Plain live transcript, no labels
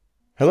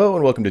Hello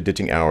and welcome to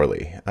Ditching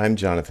Hourly. I'm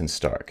Jonathan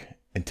Stark,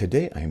 and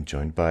today I am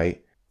joined by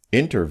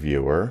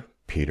interviewer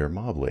Peter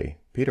Mobley.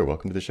 Peter,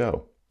 welcome to the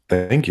show.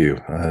 Thank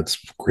you. It's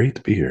great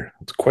to be here.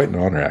 It's quite an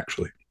honor,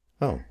 actually.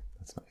 Oh,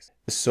 that's nice.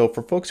 So,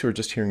 for folks who are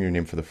just hearing your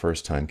name for the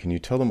first time, can you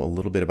tell them a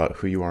little bit about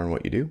who you are and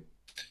what you do?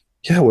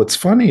 Yeah, what's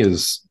funny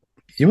is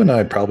you and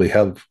I probably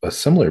have a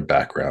similar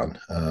background.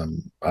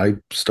 I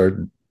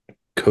started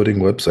coding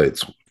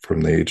websites from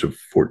the age of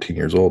 14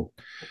 years old.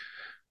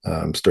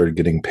 Started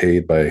getting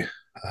paid by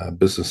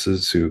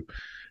businesses who,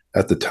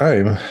 at the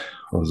time,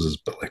 was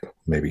like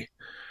maybe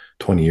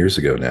 20 years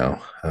ago now.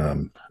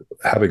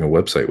 Having a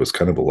website was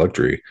kind of a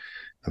luxury.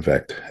 In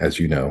fact, as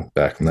you know,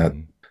 back in that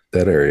Mm-hmm.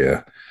 that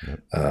area,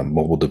 Yep.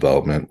 mobile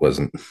development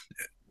wasn't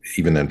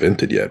even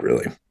invented yet,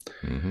 really.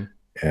 Mm-hmm.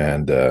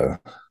 And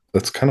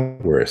that's kind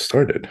of where I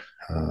started.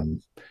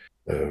 Um,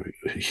 a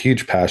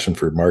huge passion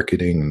for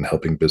marketing and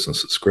helping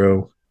businesses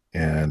grow.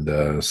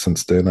 And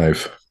since then,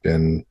 I've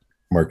been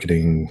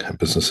marketing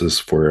businesses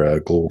for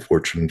Global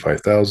Fortune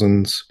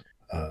 5000s,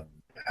 uh,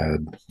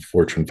 had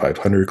Fortune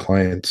 500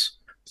 clients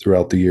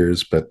throughout the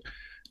years. But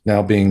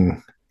now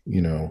being,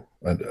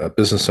 a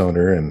business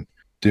owner and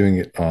doing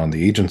it on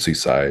the agency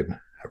side,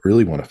 I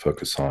really want to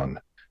focus on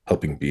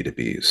helping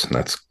B2Bs. And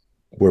that's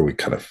where we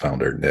kind of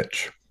found our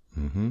niche.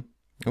 Mm-hmm.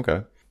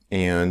 Okay.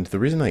 And the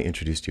reason I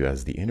introduced you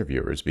as the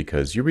interviewer is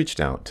because you reached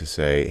out to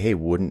say, "Hey,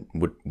 would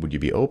you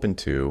be open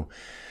to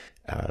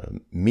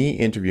me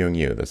interviewing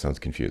you?" That sounds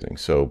confusing.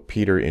 So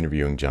Peter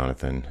interviewing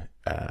Jonathan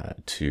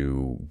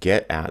to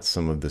get at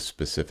some of the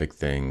specific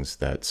things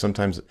that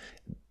sometimes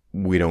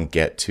we don't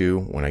get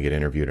to when I get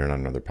interviewed on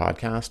another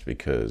podcast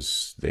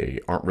because they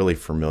aren't really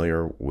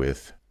familiar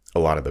with a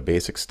lot of the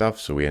basic stuff.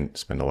 So we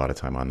spend a lot of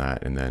time on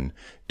that and then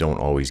don't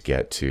always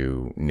get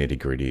to nitty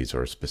gritties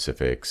or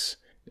specifics.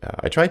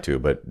 I try to,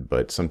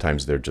 but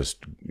sometimes they're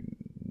just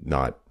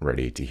not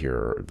ready to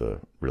hear the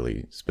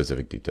really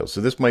specific details.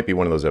 So this might be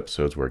one of those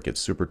episodes where it gets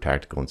super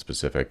tactical and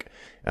specific.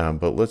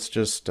 But let's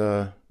just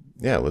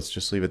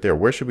leave it there.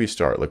 Where should we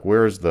start? Like, what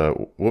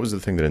was the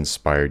thing that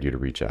inspired you to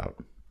reach out?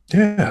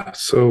 Yeah,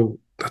 so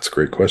that's a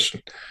great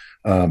question.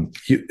 I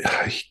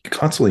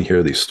constantly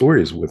hear these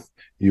stories with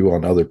you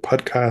on other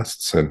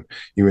podcasts and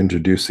you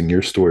introducing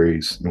your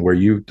stories and where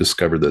you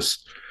discover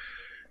this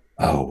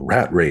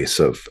rat race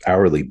of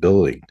hourly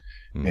billing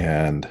Mm-hmm.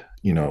 and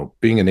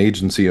being an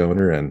agency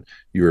owner and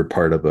you were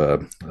part of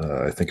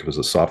I think it was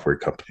a software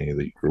company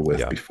that you were with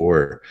Yeah.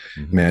 before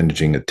Mm-hmm.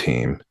 managing a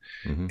team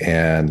Mm-hmm.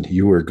 and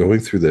you were going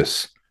through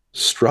this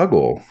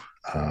struggle.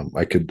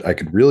 I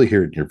could really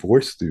hear it in your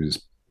voice through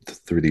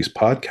these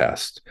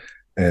podcasts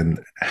and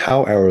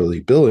how hourly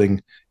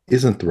billing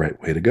isn't the right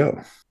way to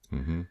go.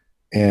 Mm-hmm.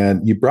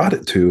 And you brought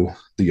it to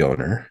the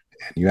owner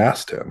and you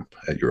asked him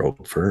at your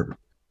old firm,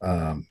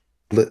 um,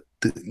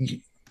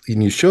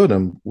 and you showed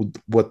him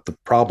what the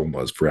problem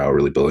was for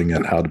hourly billing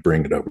and how to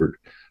bring it over,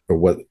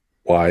 or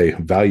why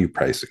value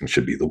pricing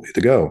should be the way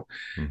to go.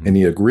 Mm-hmm. And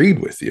he agreed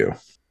with you.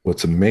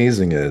 What's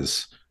amazing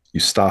is you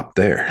stopped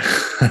there.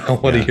 I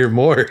want to Yeah. hear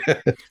more.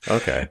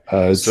 Okay.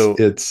 it's So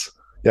it's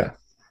yeah.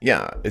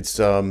 yeah, it's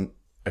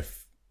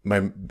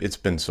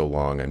been so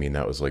long. I mean,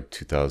 that was like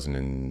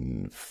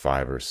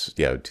 2005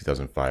 yeah,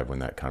 2005 when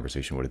that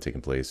conversation would have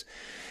taken place.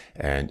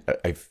 And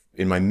I've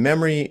in my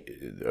memory,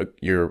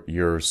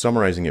 you're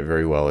summarizing it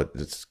very well.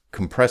 It's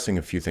compressing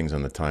a few things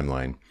on the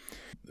timeline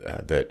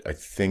that I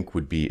think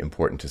would be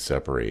important to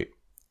separate.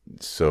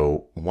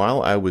 So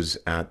while I was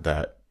at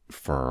that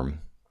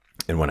firm,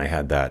 and when I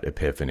had that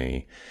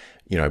epiphany,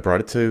 I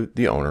brought it to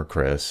the owner,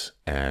 Chris,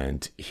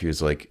 and he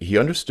was like, he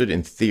understood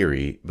in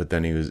theory, but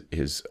then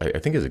I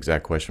think his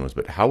exact question was,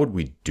 but how would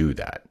we do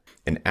that?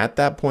 And at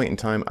that point in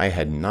time, I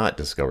had not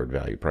discovered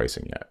value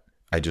pricing yet.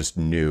 I just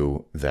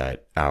knew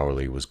that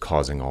hourly was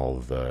causing all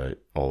of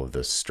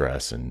the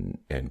stress and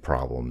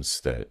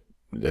problems that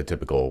a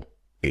typical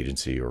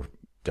agency or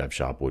dev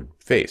shop would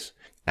face.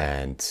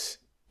 And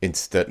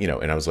instead,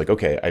 and I was like,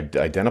 okay, I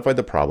identified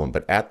the problem,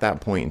 but at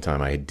that point in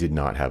time, I did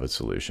not have a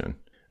solution.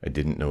 I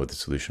didn't know what the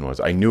solution was.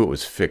 I knew it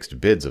was fixed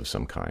bids of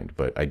some kind,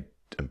 but I'm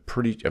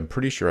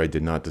pretty sure I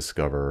did not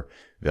discover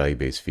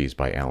value-based fees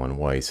by Alan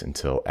Weiss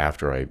until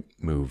after I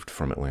moved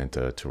from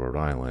Atlanta to Rhode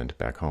Island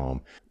back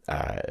home.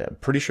 I'm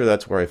pretty sure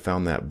that's where I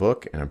found that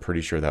book, and I'm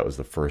pretty sure that was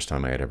the first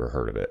time I had ever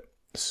heard of it.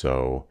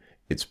 So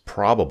it's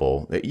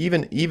probable that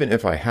even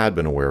if I had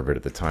been aware of it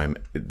at the time,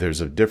 there's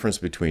a difference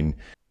between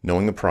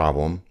knowing the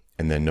problem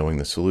and then knowing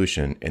the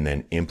solution and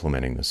then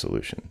implementing the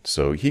solution.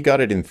 So he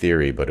got it in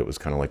theory, but it was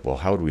kind of like, well,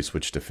 how do we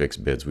switch to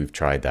fixed bids? We've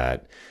tried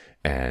that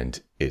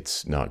and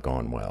it's not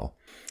gone well.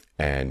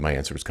 And my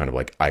answer was kind of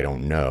like, I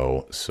don't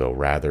know. So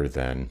rather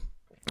than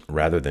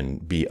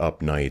be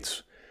up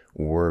nights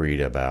worried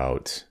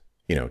about,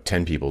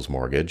 10 people's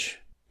mortgage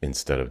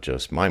instead of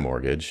just my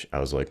mortgage, I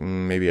was like,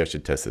 maybe I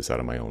should test this out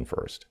on my own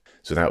first.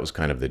 So that was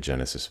kind of the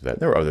genesis of that.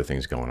 There were other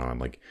things going on,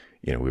 like,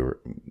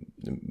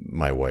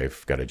 my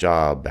wife got a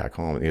job back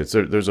home.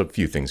 There's a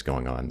few things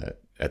going on that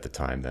at the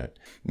time that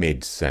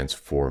made sense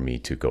for me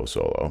to go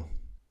solo.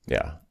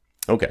 Yeah.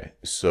 Okay.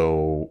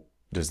 So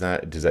does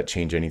that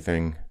change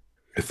anything?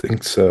 I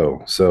think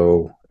so.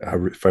 So,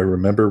 if I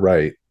remember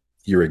right,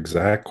 your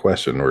exact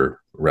question,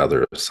 or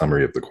rather a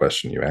summary of the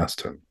question you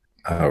asked him,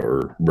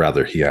 or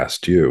rather he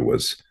asked you,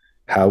 was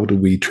how do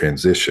we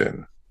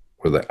transition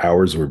where the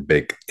hours were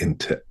baked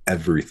into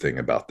everything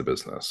about the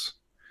business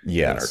and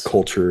our Yes.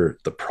 culture,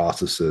 the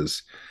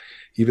processes,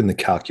 even the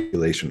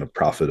calculation of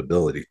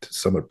profitability to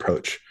some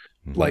approach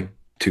Hmm. like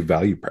to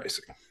value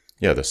pricing.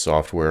 Yeah, the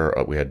software,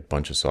 we had a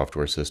bunch of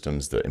software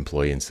systems. The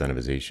employee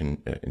incentivization,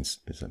 is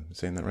I'm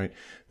saying that right?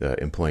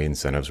 The employee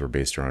incentives were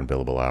based around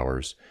billable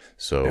hours. Yeah.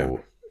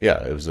 So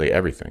yeah, it was like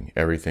everything.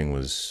 Everything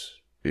was,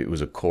 it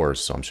was a core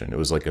assumption. It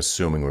was like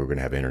assuming we were going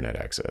to have internet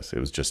access. It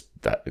was just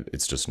that,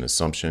 it's just an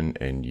assumption,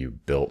 and you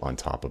built on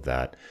top of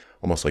that,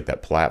 almost like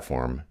that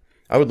platform.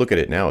 I would look at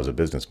it now as a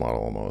business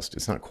model almost.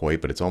 It's not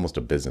quite, but it's almost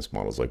a business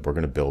model. It's like we're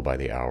going to bill by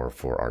the hour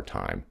for our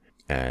time.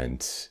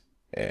 And,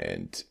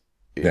 and,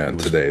 Yeah. it And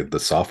was. today the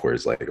software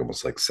is like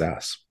almost like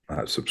SaaS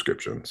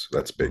subscriptions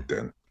that's baked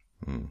in.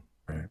 Mm.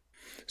 Right.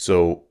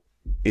 So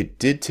it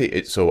did take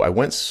it. So I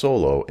went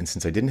solo, and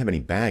since I didn't have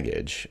any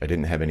baggage, I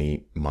didn't have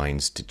any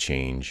minds to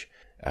change.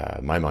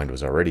 My mind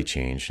was already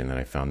changed, and then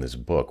I found this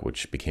book,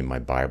 which became my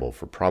Bible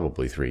for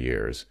probably 3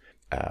 years.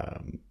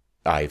 Um,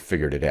 I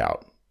figured it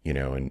out,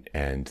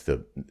 and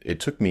the it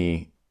took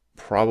me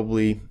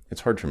probably,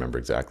 it's hard to remember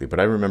exactly, but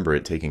I remember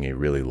it taking a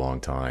really long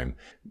time,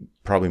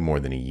 probably more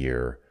than a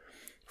year,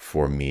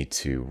 for me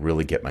to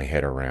really get my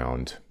head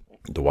around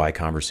the why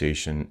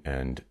conversation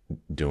and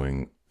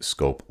doing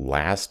scope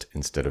last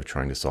instead of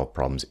trying to solve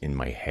problems in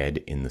my head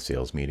in the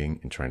sales meeting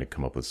and trying to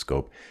come up with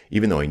scope.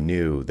 Even though I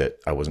knew that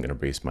I wasn't going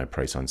to base my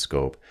price on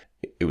scope,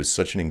 it was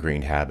such an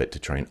ingrained habit to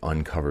try and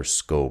uncover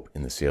scope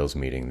in the sales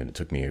meeting that it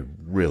took me a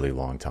really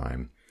long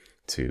time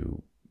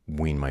to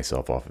wean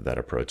myself off of that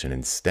approach and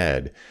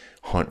instead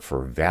hunt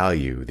for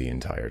value the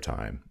entire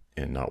time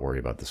and not worry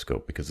about the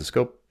scope, because the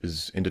scope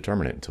is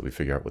indeterminate until we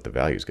figure out what the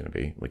value is going to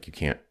be. Like, you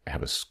can't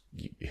have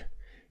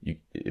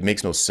it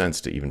makes no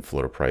sense to even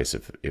float a price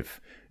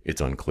if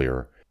it's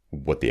unclear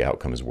what the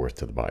outcome is worth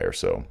to the buyer.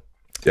 So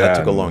that Yeah.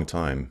 took a And long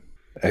time.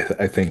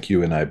 I think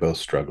you and I both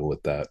struggle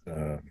with that,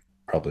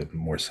 probably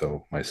more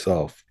so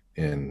myself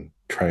in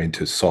trying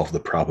to solve the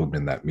problem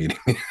in that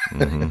meeting.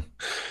 Hmm.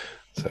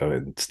 So,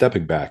 and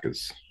stepping back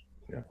is,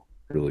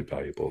 really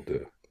valuable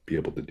to be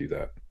able to do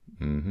that.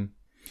 Hmm.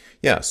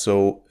 Yeah.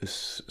 So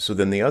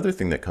then the other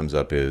thing that comes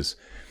up is,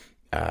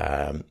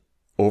 um,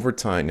 over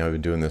time. Now I've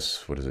been doing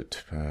this. What is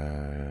it?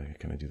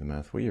 Can I do the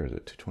math? What year is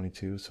it?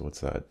 222. So what's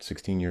that?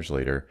 16 years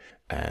later.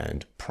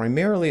 And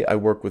primarily, I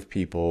work with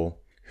people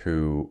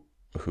who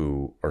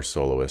are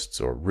soloists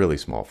or really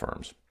small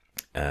firms.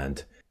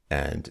 And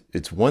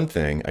it's one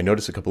thing, I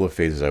noticed a couple of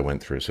phases I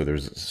went through. So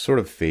there's a sort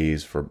of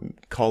phase for,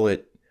 call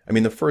it, I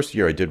mean, the first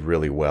year I did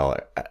really well.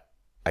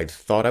 I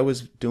thought I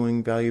was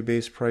doing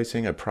value-based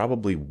pricing. I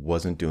probably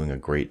wasn't doing a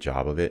great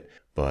job of it,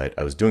 but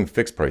I was doing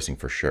fixed pricing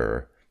for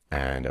sure,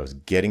 and I was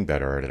getting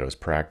better at it. I was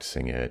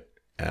practicing it,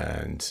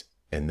 and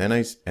and then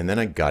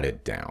I got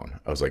it down.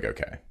 I was like,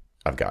 okay,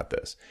 I've got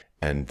this.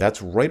 And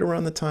that's right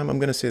around the time, I'm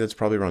going to say that's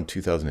probably around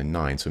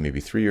 2009. So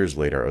maybe 3 years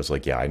later, I was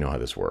like, yeah, I know how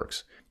this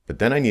works. But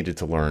then I needed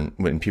to learn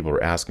when people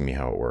were asking me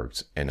how it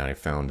works. And I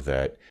found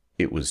that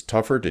it was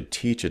tougher to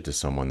teach it to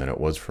someone than it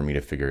was for me to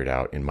figure it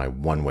out in my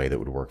one way that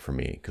would work for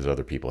me. Because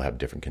other people have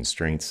different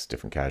constraints,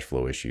 different cash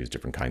flow issues,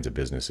 different kinds of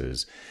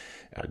businesses,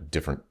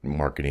 different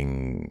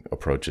marketing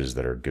approaches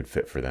that are a good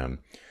fit for them.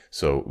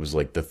 So it was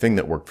like the thing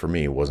that worked for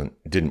me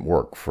didn't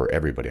work for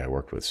everybody I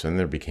worked with. So then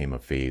there became a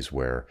phase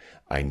where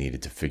I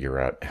needed to figure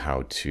out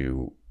how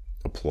to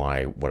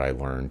apply what I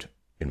learned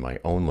in my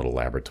own little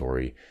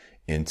laboratory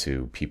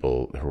into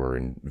people who are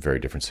in very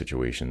different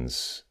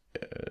situations.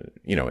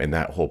 And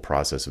that whole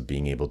process of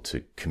being able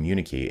to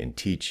communicate and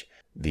teach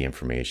the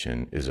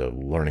information is a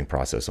learning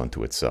process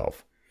unto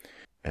itself.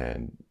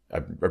 And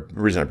the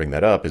reason I bring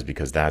that up is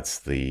because that's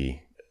the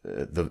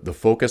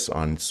focus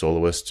on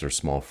soloists or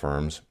small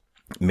firms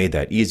made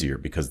that easier,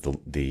 because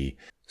the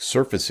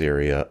surface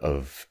area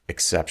of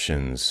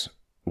exceptions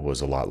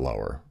was a lot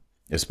lower.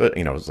 It's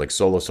like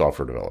solo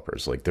software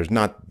developers. Like, there's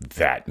not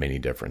that many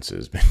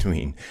differences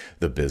between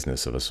the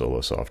business of a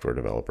solo software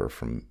developer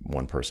from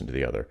one person to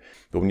the other.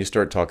 But when you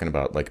start talking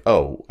about, like,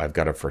 oh, I've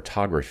got a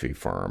photography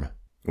firm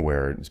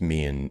where it's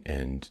me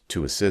and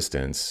two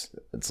assistants,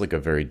 it's like a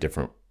very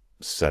different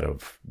set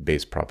of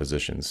base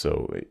propositions.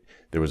 So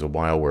there was a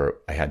while where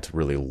I had to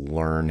really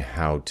learn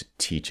how to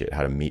teach it,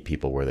 how to meet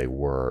people where they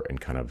were,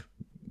 and kind of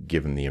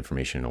give them the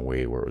information in a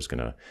way where it was going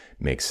to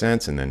make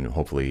sense, and then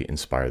hopefully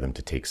inspire them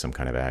to take some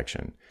kind of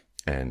action.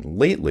 And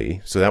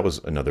lately, so that was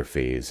another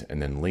phase.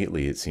 And then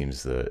lately, it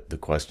seems the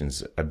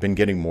questions, I've been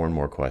getting more and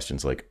more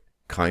questions, like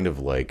kind of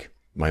like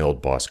my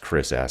old boss,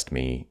 Chris, asked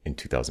me in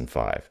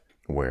 2005,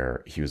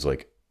 where he was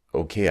like,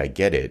 okay, I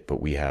get it,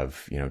 but we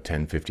have,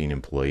 10, 15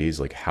 employees.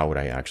 Like, how would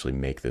I actually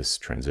make this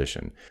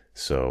transition?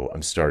 So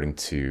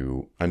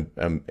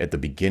I'm at the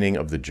beginning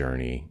of the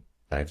journey.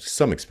 I have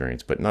some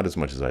experience, but not as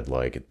much as I'd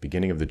like, at the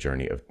beginning of the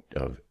journey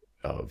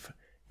of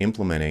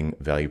implementing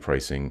value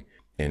pricing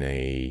in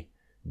a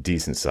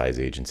decent size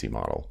agency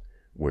model,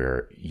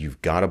 where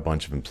you've got a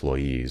bunch of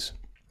employees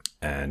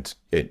and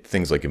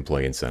things like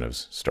employee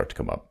incentives start to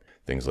come up.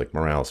 Things like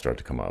morale start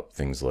to come up.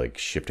 Things like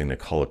shifting the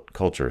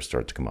culture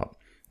start to come up.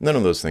 None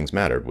of those things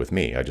mattered with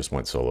me. I just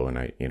went solo,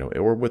 and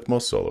or with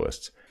most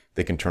soloists,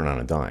 they can turn on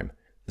a dime.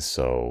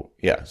 So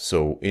yeah.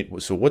 So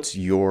what's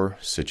your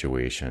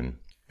situation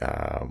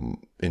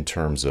in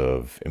terms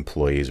of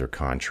employees or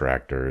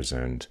contractors,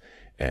 and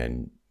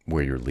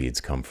where your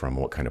leads come from,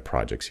 what kind of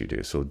projects you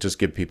do? So just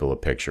give people a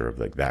picture of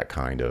like that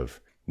kind of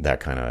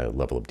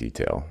level of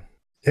detail.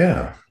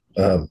 Yeah.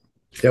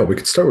 Yeah, we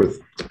could start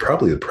with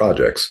probably the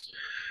projects.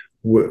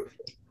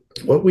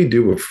 What we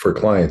do for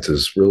clients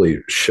is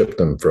really shift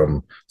them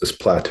from this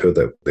plateau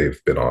that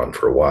they've been on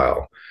for a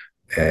while,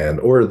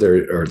 or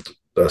they're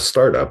a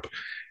startup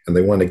and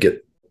they want to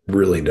get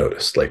really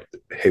noticed. Like,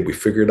 hey, we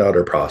figured out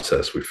our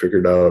process, we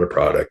figured out our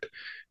product,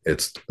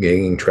 it's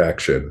gaining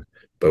traction,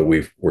 but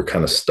we're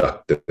kind of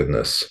stuck in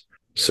this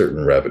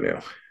certain revenue.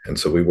 And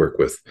so we work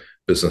with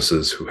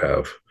businesses who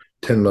have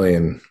 10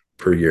 million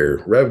per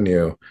year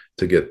revenue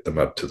to get them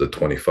up to the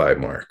 25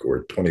 mark,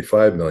 or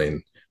 25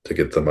 million to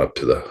get them up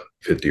to the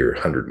 50 or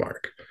 100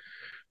 mark.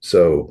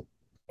 So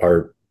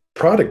our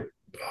product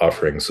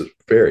offerings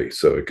vary.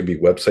 So it could be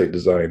website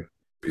design, it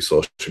could be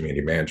social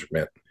media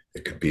management,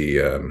 it could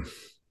be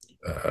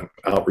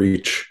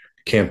outreach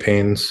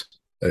campaigns.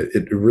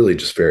 It really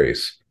just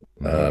varies.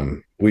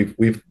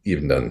 We've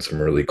even done some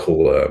really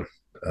cool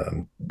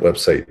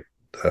website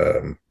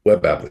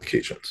web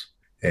applications,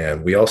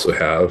 and we also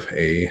have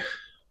a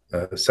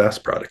SaaS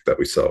product that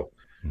we sell.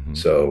 Mm-hmm.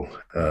 So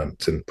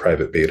it's in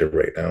private beta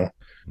right now,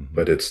 mm-hmm.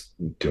 but it's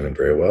doing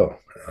very well.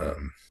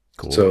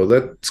 Cool. So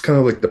that's kind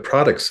of like the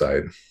product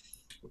side.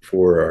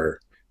 For our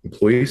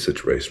employee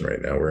situation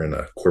right now, we're in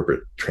a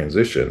corporate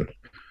transition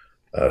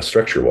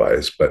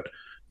structure-wise, but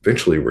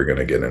eventually we're going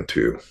to get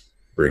into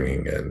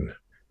bringing in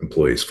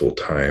employees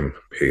full-time,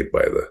 paid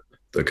by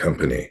the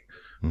company.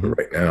 Mm-hmm. But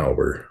right now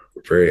we're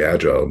very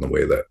agile in the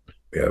way that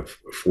we have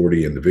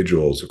 40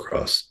 individuals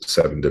across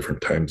 7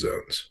 different time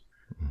zones,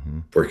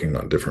 mm-hmm. working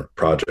on different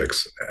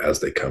projects as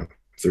they come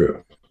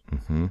through.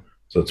 Mm-hmm.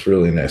 So it's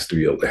really nice to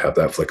be able to have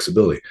that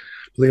flexibility.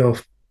 They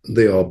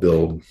all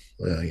bill,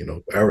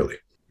 hourly.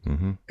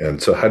 Mm-hmm.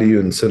 And so how do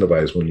you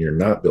incentivize when you're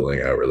not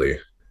billing hourly?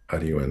 How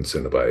do you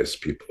incentivize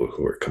people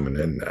who are coming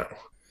in now?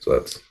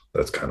 So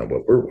that's kind of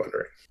what we're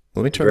wondering.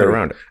 Let me turn that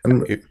around.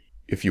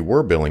 If you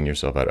were billing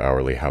yourself out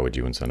hourly, how would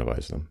you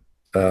incentivize them?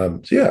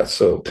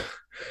 So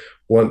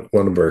one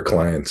of our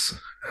clients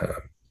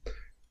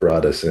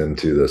brought us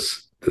into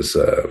this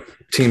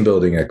team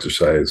building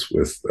exercise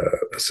with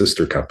a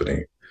sister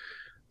company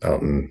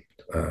out in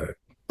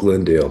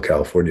Glendale,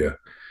 California.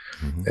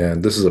 Mm-hmm.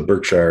 And this is a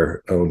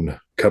Berkshire-owned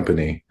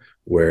company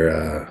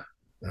where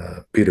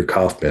Peter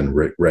Kaufman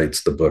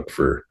writes the book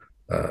for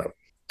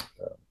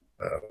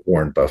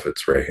Warren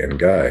Buffett's right-hand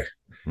guy.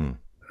 Hmm.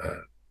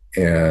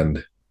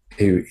 And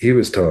he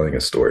was telling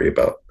a story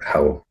about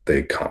how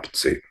they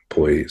compensate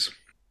employees.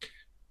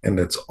 And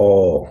it's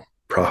all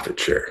profit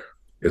share.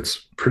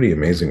 It's pretty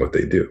amazing what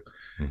they do.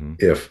 Mm-hmm.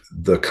 If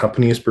the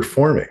company is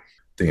performing,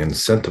 they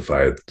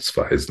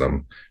incentivize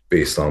them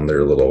based on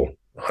their little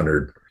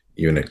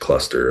 100-unit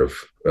cluster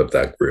of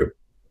that group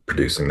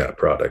producing that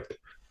product.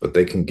 But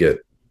they can get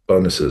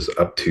bonuses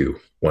up to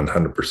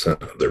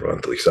 100% of their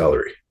monthly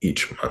salary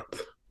each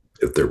month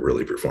if they're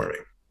really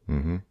performing.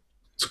 Mm-hmm.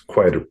 It's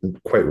quite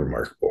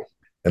remarkable,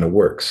 and it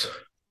works.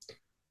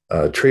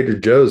 Trader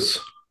Joe's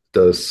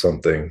does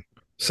something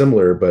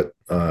similar, but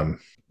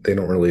they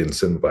don't really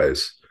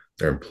incentivize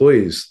their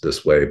employees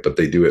this way, but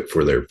they do it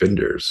for their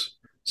vendors.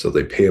 So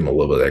they pay them a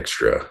little bit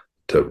extra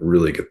to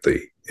really get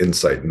the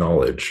inside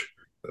knowledge.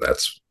 And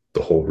that's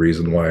the whole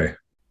reason why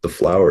the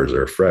flowers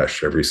are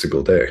fresh every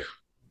single day.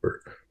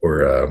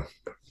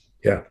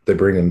 They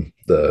bring in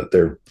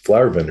their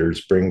flower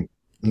vendors bring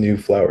new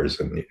flowers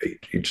in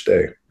each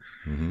day.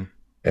 Mm-hmm.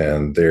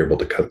 And they're able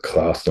to cut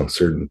costs on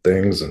certain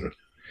things, and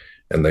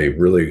they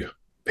really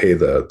pay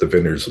the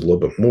vendors a little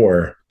bit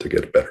more to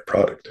get a better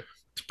product.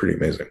 It's pretty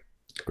amazing.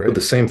 Great. But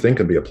the same thing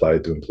can be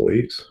applied to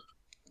employees.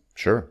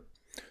 Sure.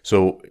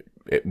 So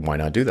why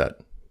not do that?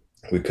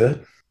 We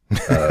could.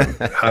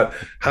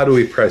 How do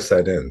we price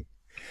that in?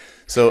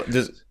 So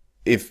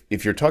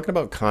if you're talking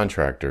about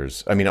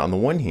contractors, I mean, on the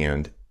one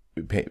hand,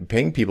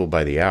 paying people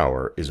by the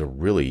hour is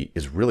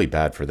really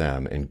bad for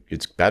them, and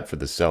it's bad for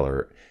the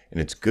seller, and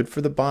it's good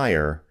for the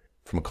buyer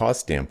from a cost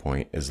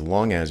standpoint, as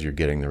long as you're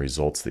getting the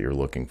results that you're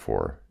looking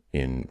for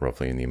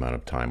roughly in the amount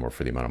of time or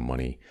for the amount of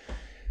money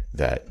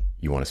that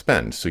you want to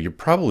spend. So you're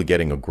probably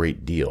getting a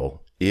great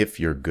deal if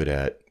you're good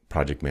at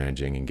project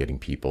managing and getting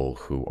people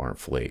who aren't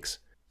flakes.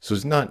 So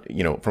it's not,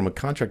 from a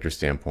contractor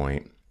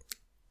standpoint,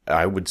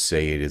 I would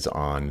say it is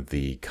on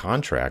the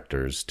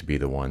contractors to be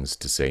the ones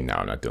to say, no,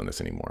 I'm not doing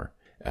this anymore.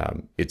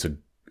 It's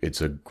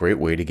a great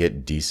way to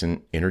get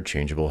decent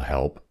interchangeable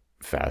help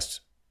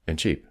fast and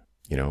cheap.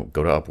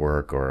 Go to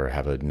Upwork or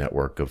have a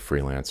network of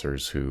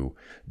freelancers who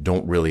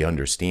don't really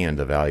understand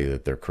the value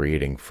that they're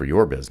creating for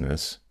your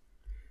business,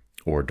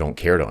 or don't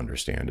care to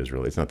understand is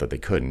really, it's not that they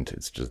couldn't,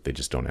 it's just they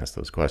just don't ask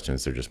those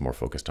questions. They're just more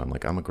focused on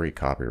like, I'm a great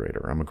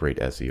copywriter, I'm a great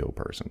SEO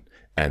person,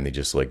 and they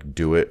just like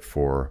do it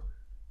for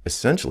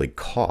essentially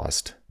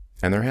cost,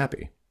 and they're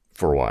happy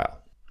for a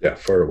while. Yeah,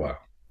 for a while.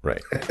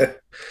 Right.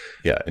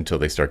 Yeah, until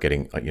they start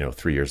getting,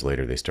 3 years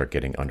later, they start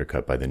getting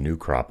undercut by the new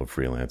crop of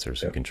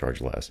freelancers who can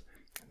charge less.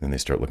 Then they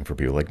start looking for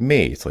people like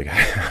me. It's like,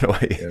 how do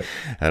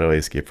I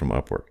escape from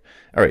Upwork?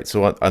 All right.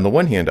 So on the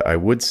one hand, I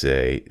would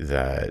say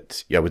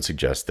that, I would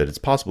suggest that it's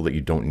possible that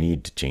you don't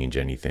need to change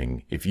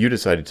anything. If you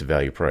decided to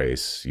value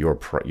price your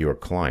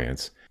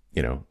clients,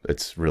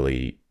 it's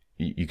really,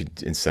 you could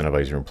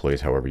incentivize your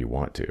employees however you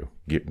want to.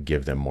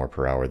 Give them more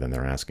per hour than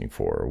they're asking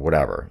for, or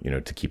whatever,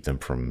 to keep them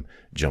from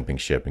jumping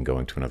ship and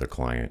going to another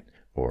client,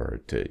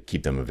 or to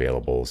keep them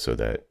available so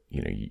that,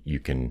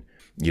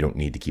 you don't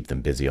need to keep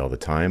them busy all the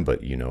time,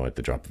 but at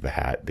the drop of a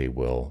hat, they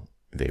will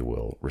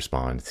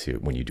respond to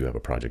when you do have a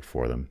project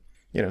for them,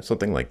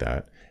 something like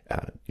that.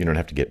 You don't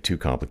have to get too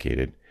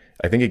complicated.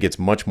 I think it gets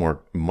much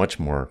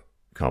more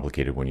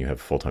complicated when you have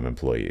full-time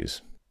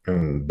employees.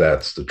 And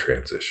that's the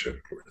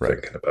transition we're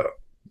thinking about.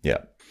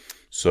 Yeah.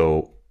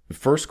 So the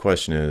first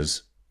question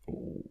is,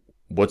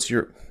 what's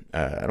your,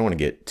 I don't want to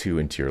get too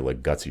into your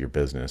like guts of your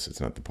business.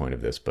 It's not the point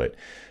of this, but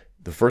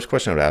the first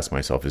question I would ask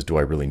myself is, do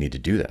I really need to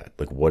do that?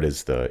 Like,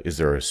 is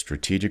there a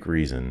strategic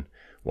reason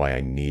why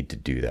I need to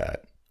do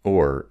that?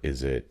 Or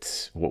is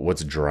it,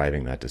 what's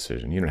driving that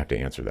decision? You don't have to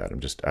answer that.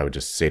 I would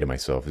just say to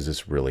myself, is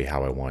this really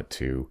how I want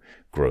to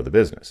grow the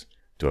business?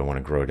 Do I want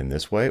to grow it in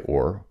this way,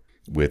 or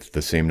with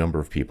the same number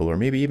of people, or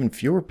maybe even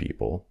fewer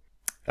people?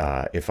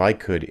 If I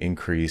could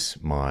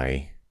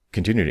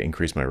continue to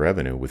increase my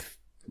revenue with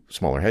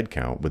smaller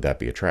headcount, would that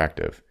be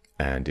attractive?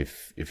 And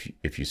if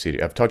you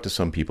see, I've talked to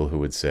some people who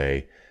would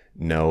say,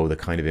 no, the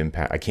kind of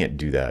impact, I can't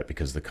do that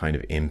because the kind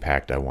of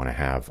impact I want to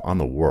have on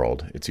the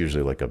world, it's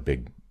usually like a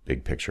big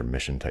picture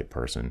mission type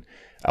person.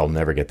 I'll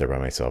never get there by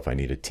myself. I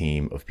need a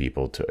team of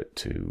people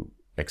to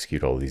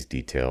execute all of these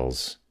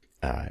details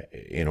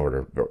in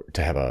order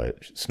to have a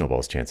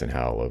snowball's chance in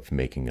hell of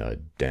making a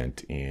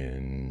dent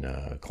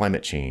in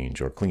climate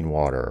change or clean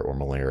water or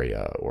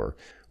malaria or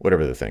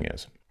whatever the thing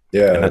is.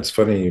 Yeah, it's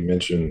funny you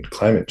mentioned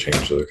climate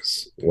change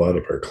because a lot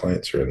of our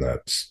clients are in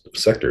that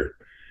sector.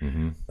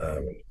 Mm-hmm.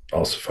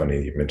 Also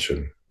funny you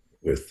mentioned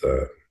with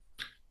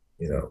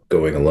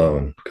going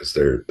alone, because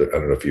I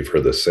don't know if you've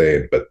heard this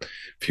saying, but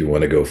if you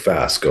want to go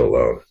fast, go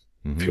alone.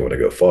 Mm-hmm. If you want to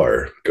go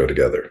far, go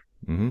together.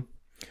 Mm-hmm.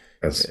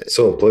 That's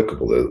so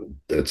applicable that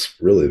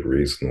it's really the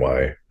reason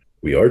why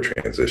we are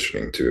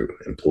transitioning to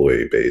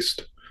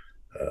employee-based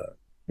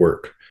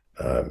work,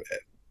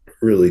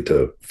 really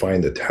to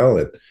find the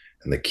talent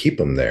and to keep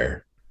them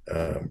there.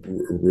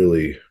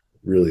 Really,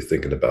 really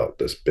thinking about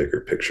this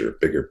bigger picture,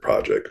 bigger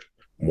project,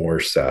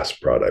 more SaaS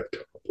product,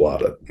 a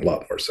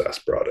lot more SaaS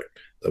product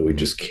that we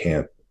just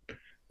can't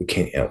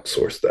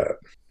outsource that.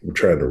 We're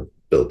trying to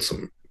build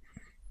some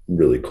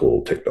really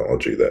cool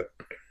technology that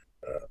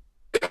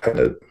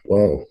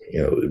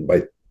it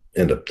might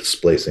end up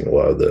displacing a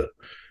lot of the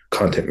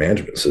content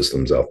management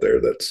systems out there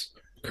that's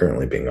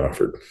currently being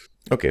offered.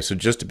 Okay, so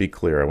just to be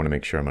clear, I want to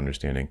make sure I'm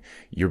understanding.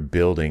 You're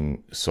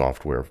building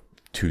software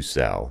to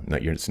sell.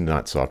 It's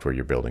not software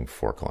you're building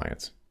for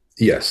clients.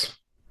 Yes.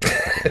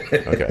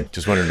 Okay.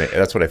 Just wanted to make,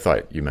 that's what I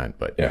thought you meant,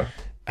 but yeah.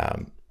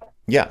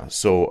 Yeah.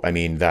 So, I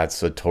mean,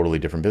 that's a totally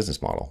different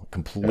business model,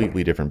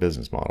 completely different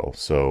business model.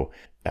 So,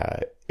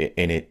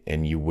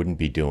 and you wouldn't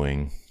be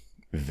doing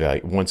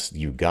value. Once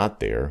you got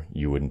there,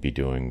 you wouldn't be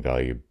doing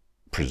value.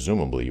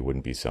 Presumably you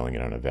wouldn't be selling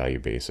it on a value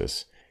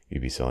basis.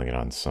 You'd be selling it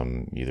on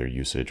some either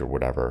usage or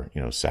whatever,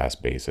 SaaS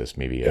basis,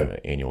 maybe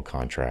annual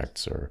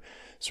contracts or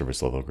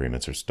service level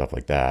agreements or stuff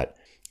like that.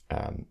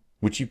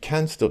 Which you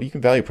can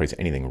value price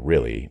anything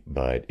really,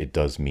 but it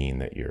does mean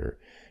that you're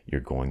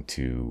going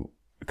to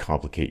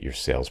complicate your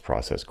sales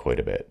process quite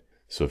a bit.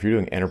 So if you're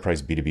doing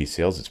enterprise B2B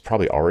sales, it's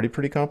probably already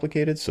pretty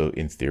complicated. So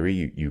in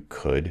theory, you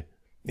could,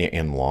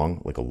 and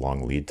like a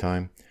long lead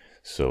time.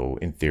 So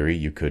in theory,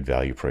 you could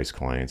value price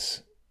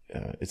clients.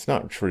 It's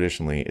not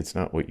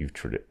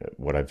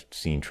what I've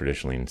seen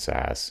traditionally in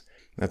SaaS.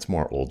 That's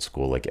more old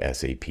school, like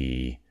SAP,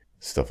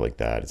 stuff like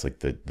that. It's like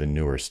the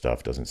newer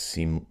stuff doesn't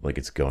seem like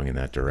it's going in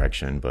that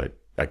direction, but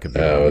I could be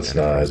wrong. It's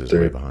not.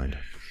 They're way behind.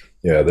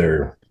 Yeah,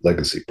 they're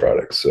legacy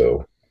products.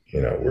 So,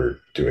 we're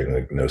doing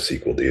like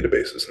NoSQL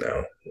databases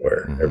now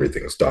where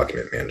everything's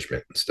document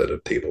management instead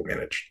of table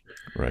managed.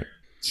 Right.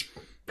 It's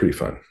pretty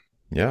fun.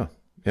 Yeah.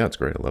 Yeah, it's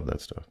great. I love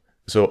that stuff.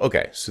 So,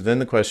 okay. So then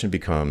the question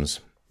becomes,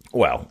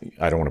 well,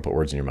 I don't want to put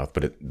words in your mouth,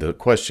 but the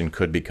question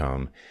could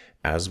become,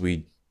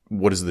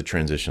 what does the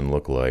transition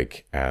look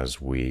like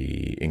as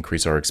we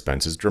increase our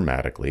expenses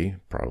dramatically?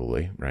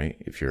 Probably, right?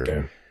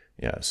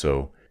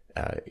 So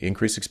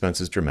increase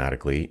expenses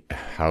dramatically.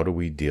 How do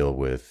we deal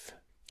with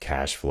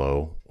cash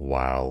flow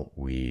while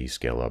we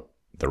scale up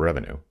the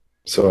revenue?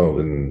 So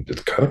then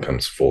it kind of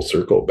comes full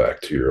circle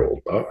back to your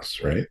old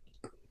boss, right?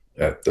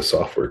 At the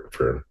software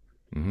firm.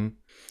 Mm-hmm.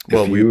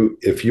 Well,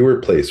 if you were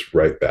placed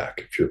right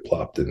back, if you're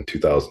plopped in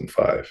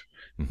 2005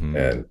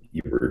 and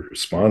you were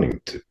responding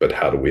to, but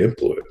how do we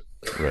implement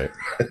Right.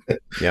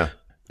 Yeah.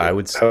 I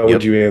would, How would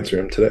yep. you answer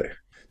him today?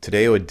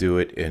 Today I would do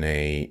it in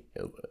a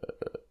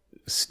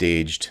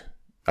staged,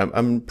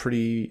 I'm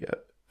pretty,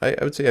 I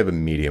would say I have a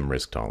medium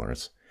risk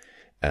tolerance.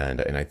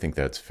 And I think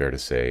that's fair to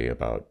say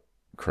about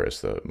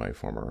Chris, my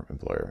former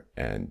employer.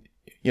 And,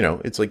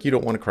 it's like you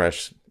don't want to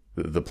crash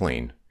the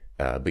plane,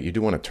 but you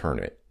do want to turn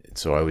it.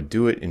 So I would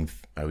do it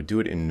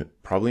in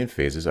probably in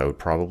phases. I would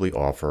probably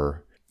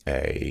offer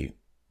a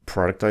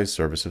productized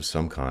service of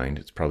some kind.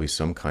 It's probably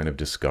some kind of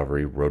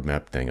discovery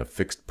roadmap thing, a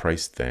fixed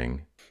price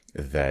thing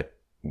that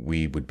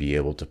we would be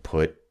able to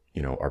put,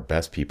 our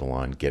best people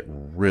on, get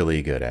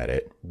really good at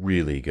it,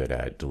 really good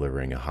at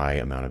delivering a high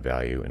amount of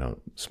value in a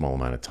small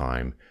amount of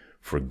time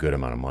for a good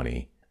amount of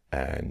money,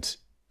 and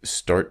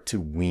start to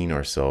wean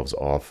ourselves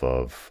off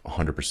of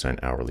 100%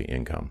 hourly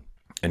income.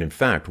 And in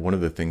fact, one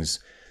of the things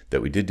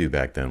that we did do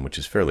back then, which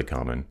is fairly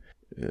common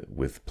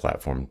with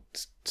platform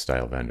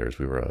style vendors,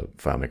 we were a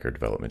FileMaker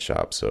development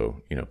shop.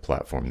 So,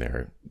 platform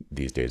there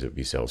these days it would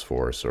be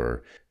Salesforce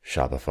or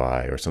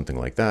Shopify or something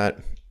like that.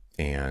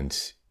 And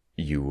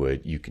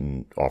you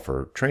can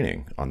offer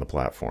training on the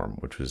platform,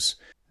 which was,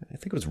 I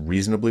think it was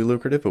reasonably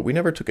lucrative, but we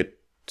never took it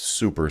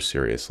super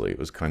seriously. It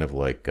was kind of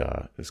like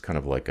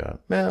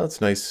well,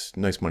 it's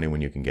nice money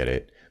when you can get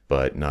it,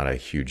 but not a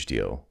huge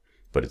deal.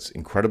 But it's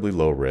incredibly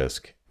low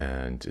risk,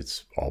 and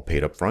it's all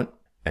paid up front,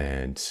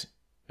 and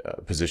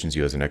positions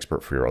you as an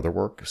expert for your other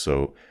work.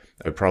 So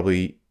I'd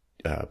probably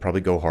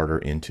go harder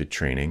into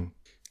training,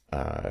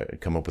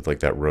 come up with like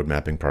that road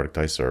mapping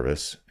productized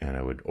service, and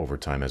I would, over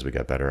time, as we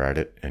got better at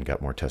it and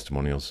got more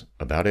testimonials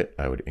about it,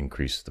 I would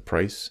increase the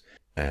price.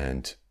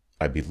 And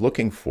I'd be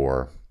looking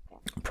for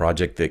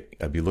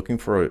I'd be looking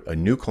for a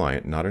new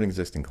client, not an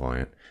existing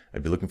client.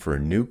 I'd be looking for a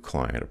new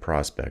client, a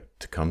prospect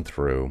to come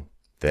through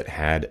that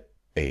had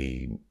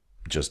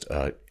just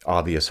a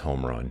obvious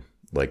home run.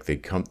 Like the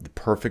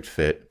perfect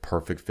fit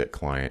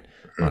client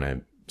on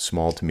a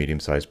small to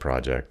medium sized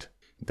project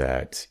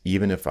that,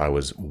 even if I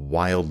was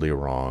wildly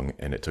wrong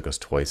and it took us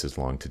twice as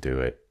long to do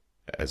it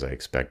as I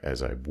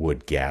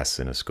would guess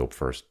in a scope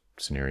first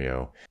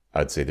scenario,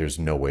 I'd say there's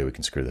no way we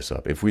can screw this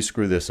up. If we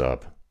screw this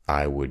up,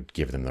 I would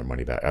give them their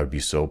money back. I would be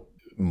so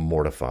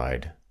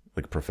mortified,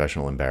 like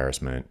professional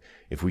embarrassment,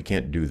 if we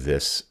can't do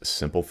this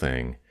simple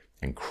thing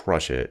and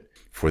crush it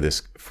for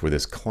this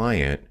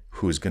client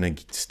who's going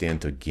to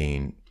stand to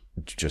gain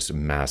just a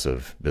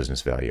massive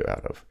business value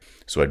out of.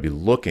 So I'd be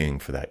looking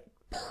for that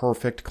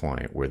perfect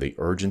client where the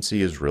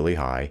urgency is really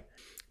high,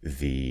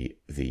 the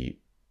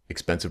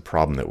expensive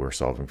problem that we're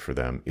solving for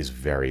them is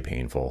very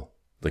painful.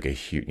 Like a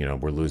huge,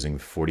 we're losing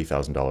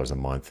 $40,000 a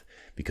month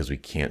because we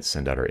can't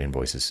send out our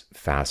invoices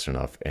fast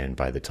enough, and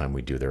by the time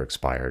we do, they're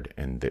expired,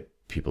 and that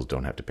people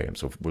don't have to pay them.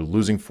 So if we're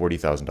losing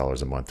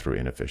 $40,000 a month through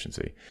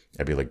inefficiency,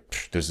 I'd be like,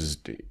 this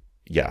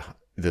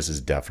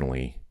is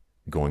definitely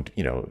going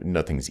to,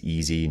 nothing's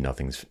easy.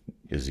 Nothing's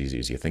as easy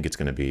as you think it's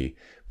going to be,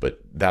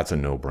 but that's a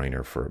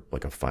no-brainer for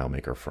like a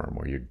FileMaker firm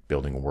where you're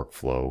building a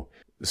workflow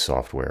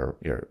software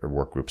or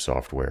work group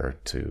software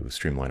to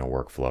streamline a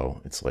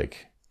workflow. It's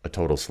like a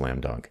total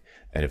slam dunk.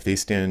 And if they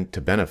stand to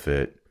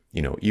benefit,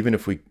 even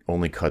if we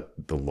only cut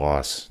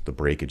the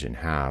breakage in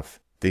half,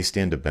 they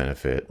stand to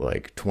benefit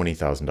like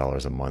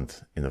 $20,000 a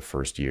month in the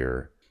first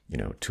year,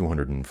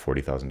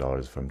 $240,000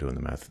 if I'm doing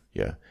the math.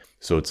 Yeah.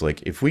 So it's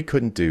like, if we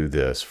couldn't do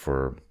this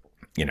for,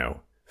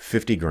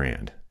 50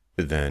 grand,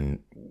 then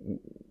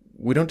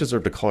we don't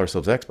deserve to call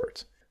ourselves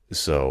experts.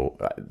 So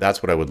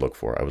that's what I would look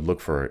for. I would look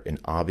for an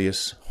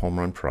obvious home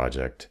run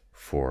project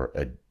for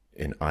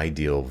an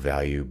ideal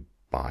value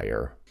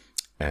buyer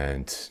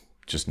and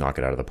just knock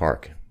it out of the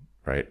park,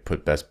 right?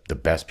 Put the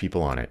best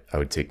people on it. I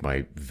would take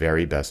my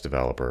very best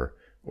developer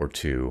or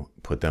two,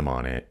 put them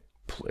on it,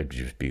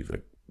 just be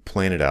like,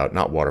 plan it out,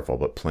 not waterfall,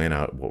 but plan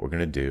out what we're going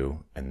to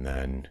do. And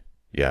then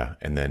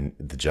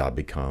the job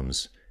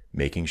becomes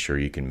making sure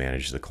you can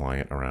manage the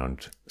client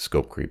around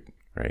scope creep,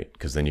 right?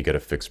 Because then you get a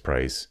fixed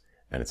price,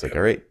 and it's like,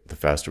 all right, the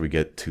faster we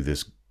get to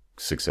this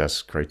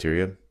success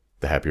criteria,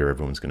 the happier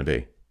everyone's going to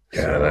be.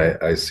 Yeah, so, and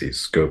I see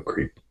scope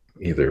creep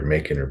either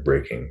making or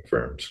breaking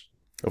firms.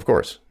 Of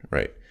course,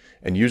 right.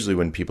 And usually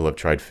when people have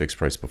tried fixed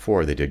price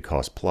before, they did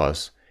cost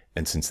plus.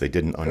 And since they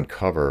didn't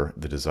uncover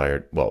the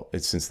desired,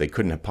 since they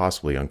couldn't have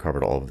possibly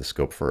uncovered all of the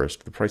scope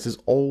first, the price is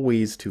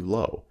always too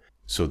low.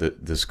 So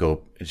the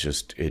scope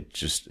is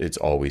it's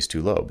always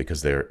too low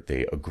because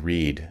they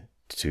agreed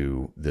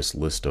to this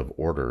list of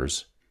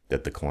orders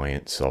that the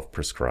client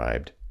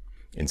self-prescribed,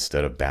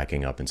 instead of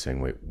backing up and saying,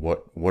 wait,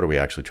 what are we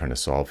actually trying to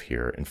solve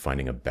here, and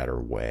finding a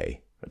better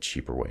way, a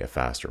cheaper way, a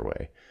faster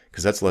way,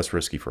 because that's less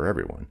risky for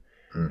everyone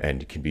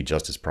and can be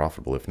just as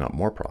profitable, if not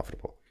more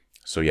profitable.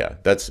 So yeah,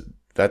 that's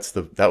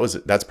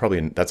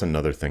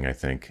another thing I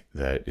think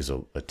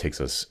that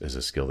takes us as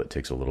a skill that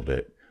takes a little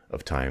bit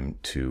of time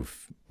to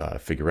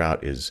figure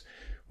out, is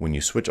when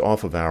you switch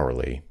off of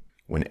hourly,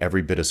 when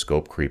every bit of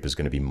scope creep is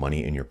going to be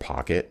money in your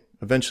pocket.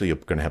 Eventually you're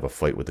going to have a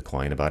fight with the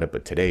client about it,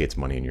 but today it's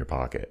money in your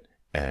pocket.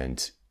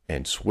 And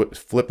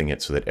flipping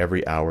it so that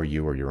every hour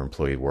you or your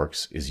employee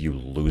works is you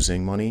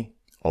losing money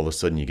all of a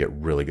sudden you get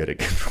really good at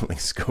controlling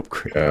scope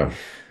creep. Yeah.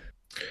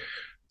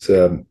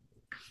 So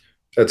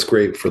that's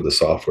great for the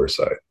software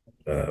side.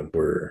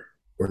 We're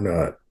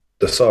not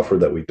the software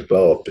that we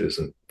develop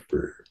isn't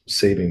for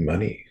saving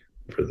money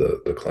for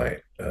the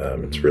client.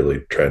 It's Mm-hmm. really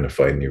trying to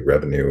find new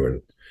revenue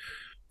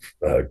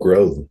and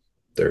grow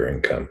their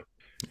income.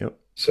 Yep.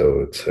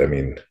 So it's, I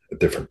mean, a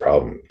different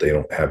problem. They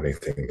don't have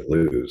anything to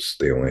lose.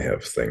 They only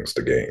have things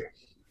to gain.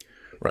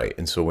 Right.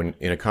 And so when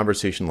in a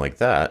conversation like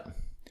that,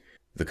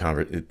 the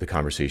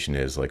conversation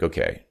is like,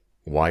 okay,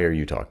 why are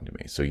you talking to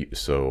me?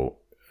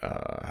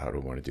 How do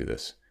I want to do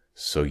this?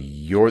 So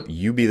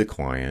you be the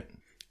client,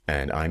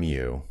 and I'm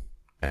you,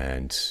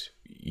 and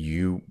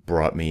you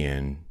brought me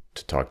in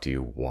to talk to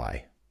you.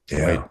 Why?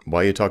 Yeah.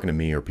 Why are you talking to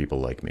me or people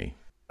like me?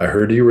 I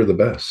heard you were the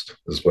best,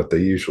 is what they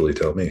usually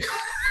tell me.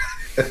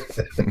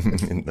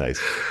 Nice.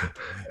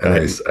 And I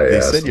They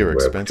asked said them, you're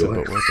what would you expensive,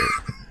 but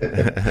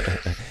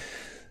worth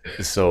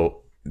it.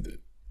 So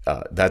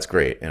that's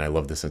great, and I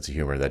love the sense of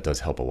humor. That does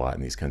help a lot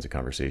in these kinds of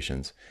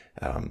conversations.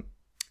 Um,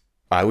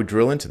 I would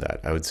drill into that.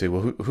 I would say,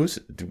 well, who's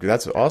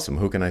that's awesome.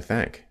 Who can I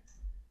thank?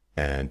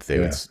 And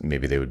Yeah.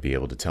 maybe they would be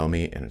able to tell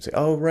me, and I'd say,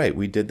 oh, right,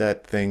 we did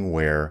that thing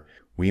where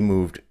we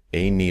moved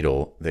a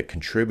needle that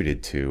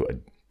contributed to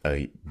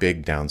a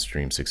big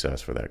downstream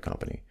success for that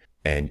company.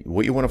 And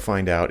what you want to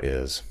find out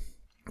is,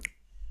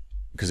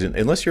 because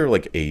unless you're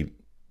like a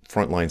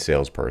frontline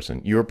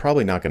salesperson, you're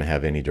probably not going to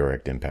have any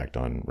direct impact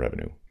on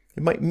revenue.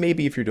 It might,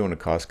 maybe if you're doing a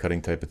cost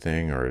cutting type of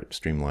thing or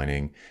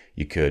streamlining,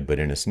 you could, but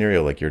in a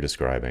scenario like you're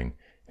describing,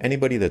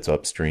 anybody that's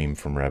upstream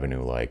from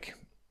revenue, like,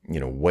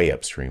 way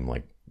upstream,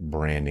 like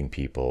branding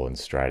people and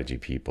strategy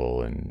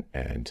people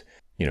and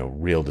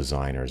real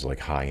designers, like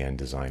high end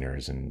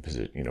designers and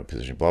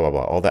position, blah, blah,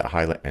 blah, all that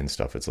high end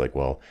stuff. It's like,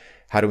 well,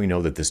 how do we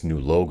know that this new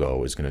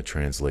logo is going to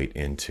translate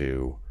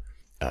into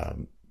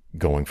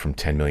going from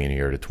 10 million a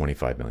year to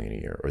 25 million a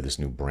year, or this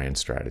new brand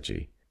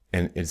strategy?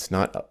 And it's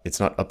not up.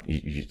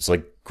 It's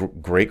like,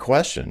 great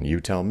question. You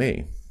tell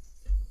me.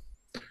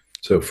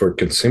 So for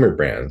consumer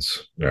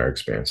brands, in our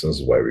experience, this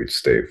is why we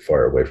stay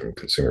far away from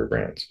consumer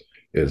brands,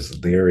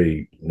 is they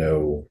already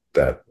know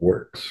that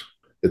works.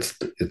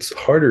 It's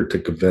harder to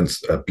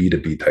convince a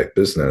B2B type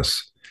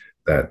business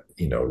that,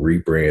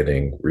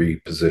 rebranding,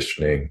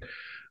 repositioning,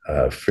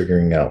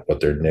 figuring out what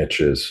their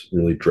niche is,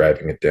 really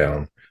driving it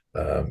down,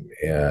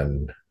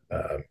 and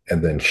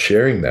then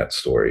sharing that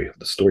story.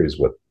 The story is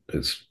what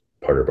is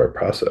part of our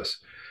process,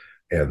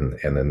 and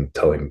then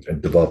telling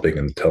and developing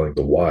and telling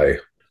the why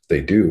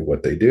they do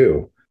what they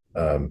do.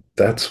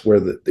 That's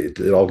where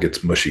it all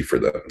gets mushy for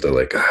them. They're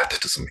like, that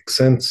doesn't make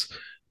sense.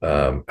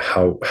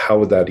 How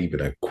would that even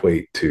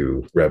equate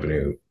to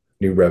revenue,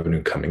 new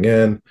revenue coming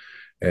in?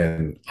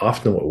 And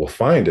often what we'll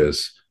find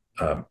is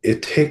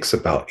it takes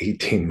about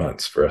 18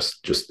 months for us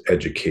just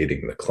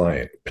educating the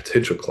client,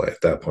 potential client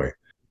at that point,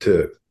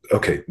 to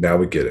okay, now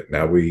we get it.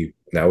 Now we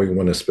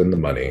want to spend the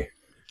money.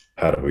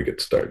 How do we get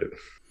started?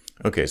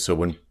 Okay, so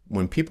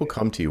when people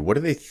come to you, what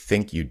do they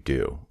think you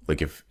do?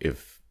 Like if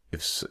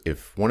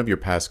one of your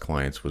past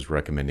clients was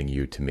recommending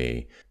you to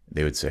me,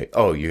 they would say,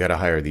 "Oh, you got to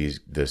hire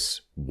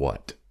this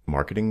what?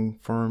 Marketing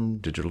firm,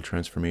 digital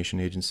transformation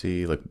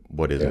agency? Like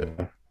what is it?"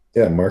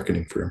 Yeah,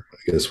 marketing firm,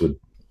 I guess, would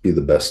be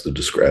the best to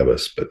describe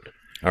us. But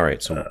All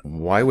right, so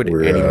why would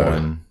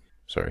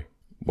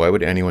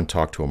anyone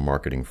talk to a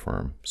marketing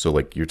firm? So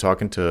like you're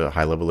talking to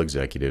high-level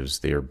executives,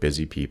 they are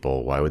busy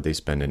people. Why would they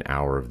spend an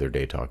hour of their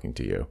day talking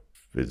to you?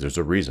 There's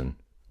a reason.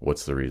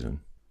 What's the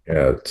reason?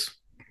 yeah,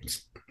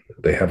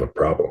 they have a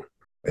problem.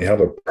 They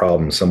have a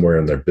problem somewhere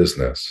in their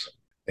business,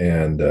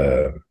 and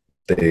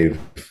they've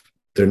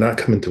they're not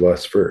coming to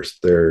us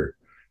first. They're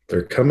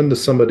coming to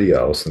somebody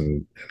else,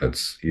 and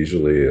it's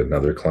usually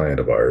another client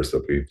of ours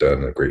that we've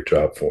done a great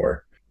job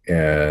for,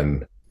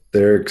 and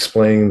they're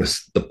explaining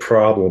the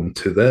problem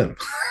to them.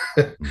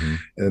 Mm-hmm.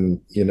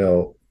 And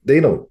they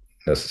don't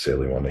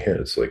necessarily want to hear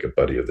it. It's like a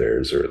buddy of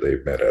theirs, or they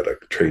met at a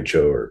trade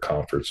show or a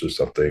conference or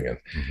something,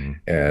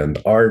 and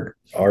Mm-hmm.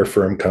 our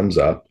firm comes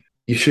up.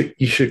 You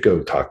should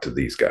go talk to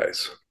these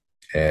guys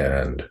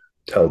and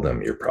tell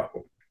them your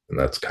problem. And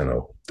that's kind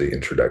of the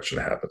introduction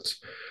happens.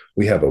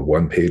 We have a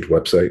one-page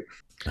website,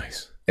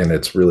 Nice. and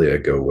it's really a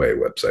go away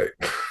website.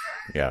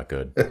 Yeah,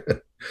 good.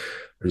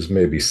 There's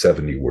maybe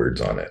 70 words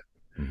on it.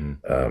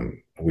 Mm-hmm.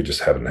 We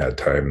just haven't had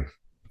time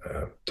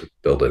to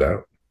build it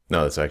out.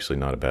 No, that's actually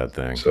not a bad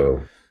thing.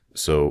 So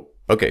So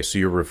okay, so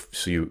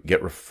you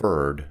get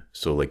referred.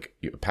 So like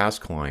a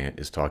past client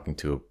is talking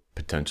to a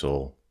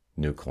potential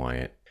new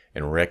client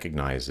and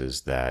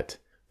recognizes that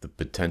the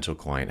potential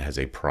client has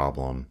a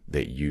problem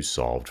that you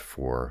solved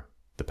for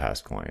the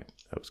past client.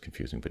 That was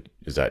confusing, but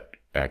is that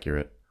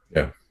accurate?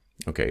 yeah,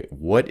 Okay,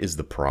 what is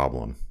the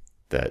problem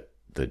that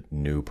the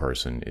new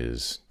person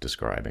is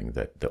describing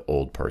that the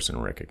old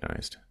person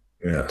recognized?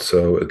 yeah.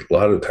 So a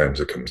lot of times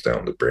it comes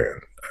down to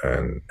brand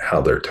and how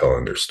they're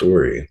telling their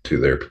story to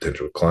their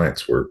potential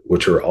clients,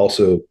 which are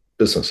also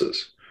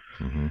businesses.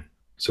 Mm-hmm.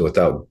 So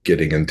without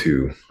getting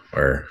into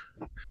our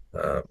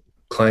uh,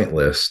 client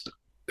list,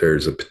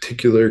 there's a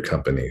particular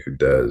company who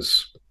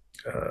does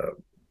uh,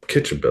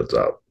 kitchen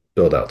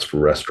build outs for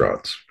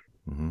restaurants.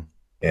 Mm-hmm.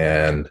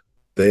 And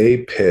they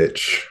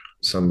pitch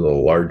some of the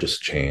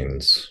largest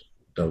chains.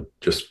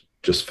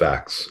 Just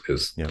facts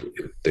is Yeah.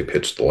 they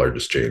pitch the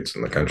largest chains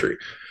in the country,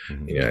 in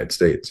Mm-hmm. the United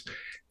States,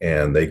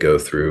 and they go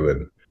through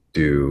and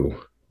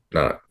do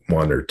not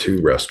one or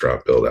two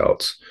restaurant build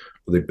outs.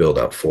 They build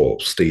out full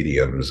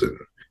stadiums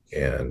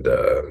and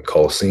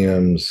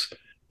coliseums.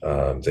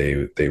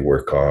 They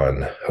work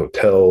on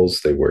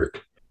hotels.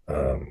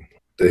 Um,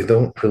 they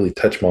don't really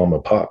touch mom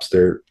and pops.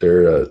 They're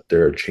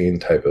a chain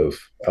type of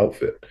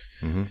outfit.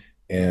 Mm-hmm.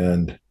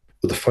 And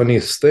the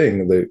funniest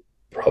thing, they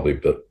probably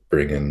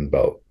bring in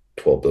about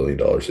 $12 billion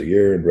a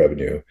year in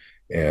revenue,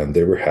 and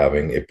they were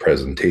having a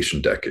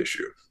presentation deck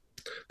issue.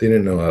 They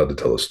didn't know how to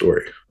tell a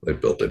story. They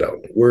built it out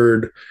in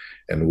Word,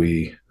 and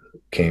we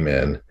came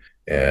in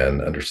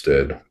and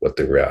understood what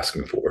they were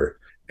asking for,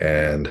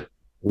 and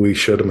we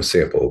showed them a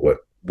sample of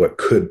what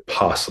could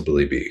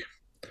possibly be,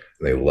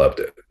 and they loved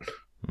it.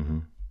 Mm-hmm.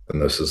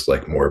 And this is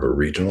like more of a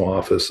regional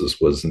office. This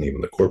wasn't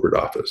even the corporate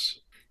office.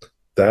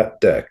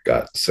 That deck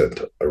got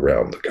sent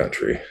around the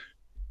country,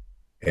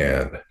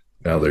 and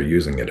now they're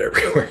using it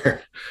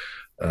everywhere.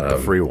 The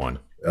free one.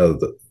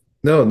 The,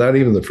 no, not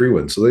even the free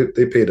one. So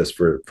they paid us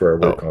for our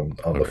work on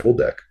the Okay. full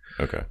deck.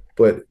 Okay.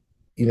 But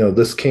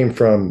this came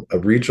from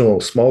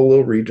a small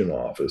little regional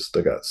office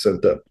that got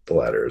sent up the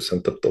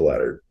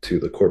ladder to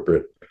the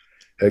corporate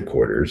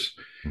headquarters,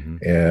 Mm-hmm.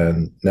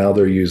 and now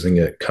they're using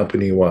it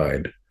company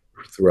wide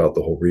throughout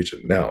the whole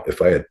region. Now,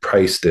 if I had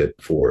priced it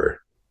for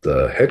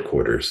the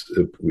headquarters,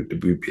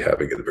 we'd be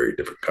having a very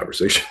different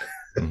conversation.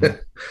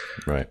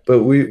 Mm-hmm. Right.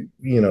 But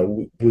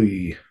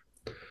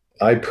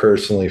I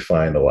personally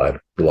find a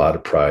lot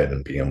of pride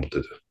in being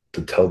able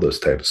to tell those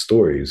type of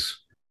stories,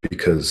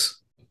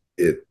 because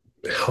it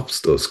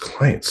helps those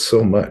clients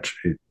so much.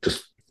 It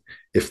just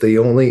if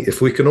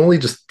we can only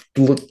just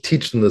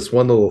teach them this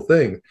one little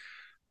thing,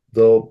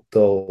 they'll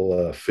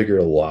figure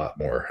a lot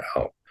more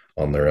out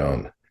on their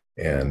own.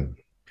 And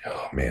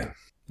oh man,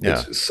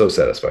 Yeah. it's so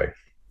satisfying.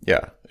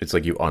 Yeah. It's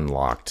like you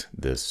unlocked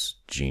this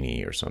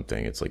genie or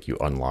something. It's like you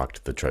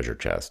unlocked the treasure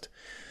chest.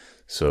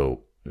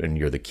 So, and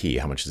you're the key.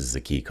 How much does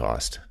the key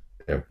cost?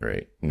 Yeah.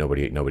 Right.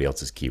 Nobody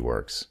else's key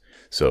works.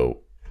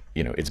 So,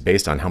 it's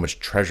based on how much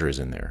treasure is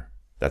in there.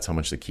 That's how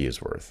much the key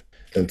is worth.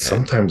 And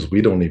sometimes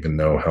we don't even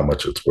know how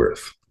much it's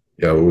worth.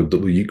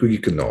 You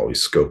can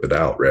always scope it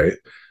out, right?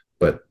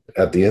 But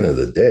at the end of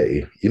the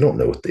day, you don't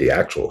know what the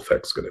actual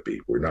effect's going to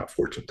be. We're not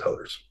fortune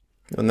tellers.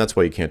 And that's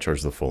why you can't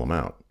charge the full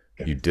amount.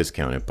 Yeah. You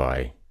discount it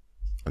by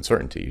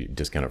uncertainty. You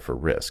discount it for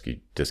risk. You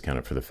discount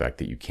it for the fact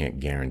that you can't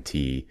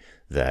guarantee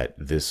that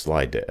this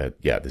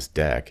this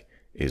deck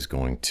is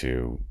going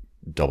to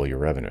double your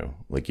revenue.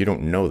 Like, you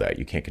don't know that.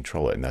 You can't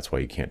control it. And that's why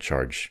you can't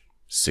charge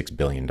 $6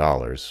 billion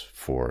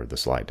for the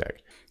slide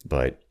deck.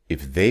 But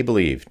if they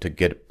believe,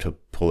 to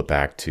pull it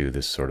back to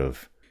this sort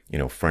of,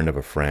 friend of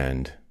a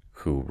friend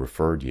who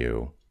referred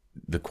you,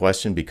 the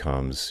question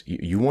becomes,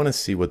 you want to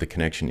see what the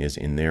connection is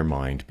in their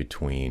mind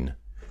between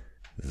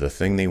the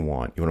thing they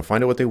want. You want to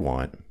find out what they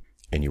want,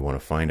 and you want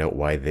to find out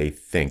why they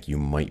think you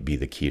might be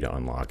the key to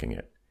unlocking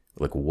it.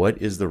 Like,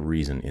 what is the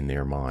reason in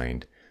their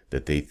mind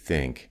that they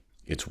think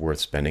it's worth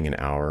spending an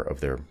hour of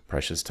their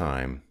precious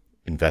time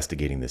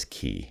investigating this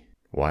key?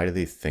 Why do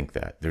they think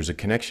that? There's a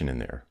connection in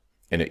there.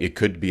 And it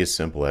could be as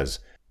simple as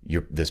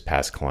this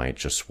past client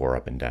just swore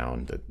up and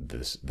down that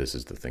this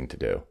is the thing to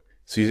do.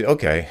 So you say,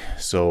 okay,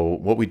 so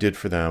what we did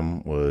for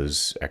them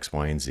was X,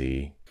 Y, and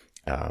Z.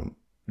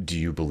 Do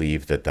you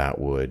believe that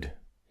would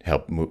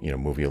help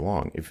move you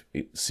along?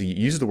 So you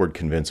used the word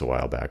convince a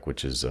while back,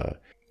 which is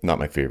not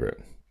my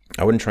favorite.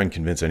 I wouldn't try and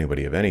convince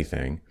anybody of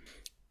anything.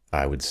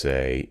 I would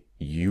say,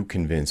 you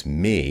convince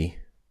me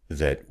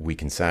that we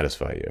can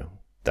satisfy you.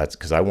 That's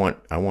because I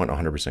want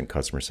 100%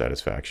 customer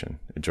satisfaction.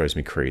 It drives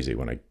me crazy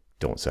when I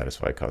don't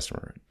satisfy a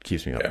customer. It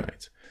keeps me up at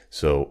nights.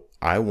 So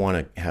I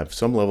want to have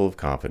some level of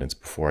confidence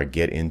before I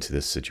get into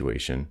this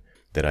situation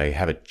that I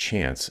have a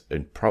chance,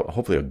 and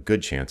hopefully a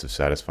good chance, of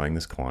satisfying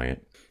this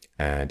client.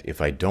 And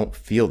if I don't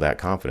feel that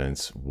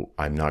confidence,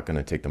 I'm not going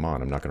to take them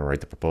on. I'm not going to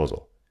write the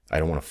proposal. I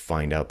don't want to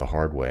find out the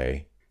hard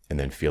way and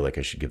then feel like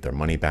I should give their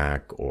money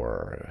back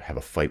or have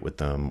a fight with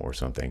them or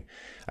something.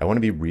 I want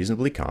to be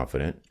reasonably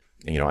confident.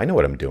 I know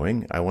what I'm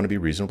doing. I want to be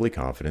reasonably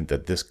confident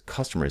that this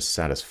customer is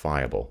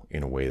satisfiable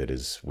in a way that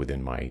is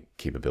within my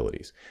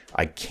capabilities.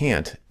 I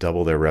can't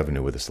double their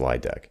revenue with a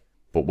slide deck,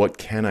 but what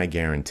can I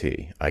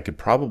guarantee? I could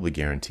probably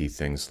guarantee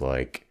things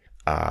like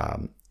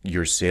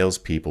your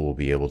salespeople will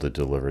be able to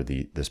deliver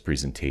this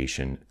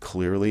presentation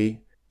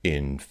clearly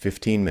in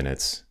 15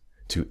 minutes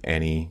to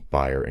any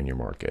buyer in your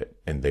market,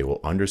 and they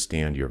will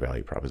understand your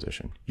value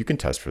proposition. You can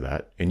test for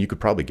that, and you could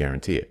probably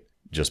guarantee it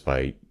just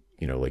by,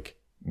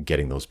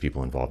 getting those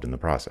people involved in the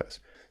process.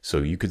 So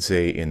you could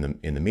say in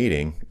the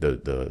meeting,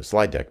 the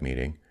slide deck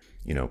meeting,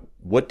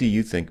 what do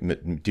you think,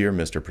 dear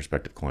Mr.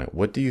 Prospective Client,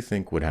 what do you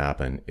think would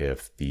happen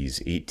if these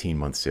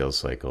 18-month sales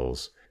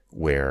cycles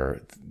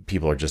where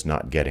people are just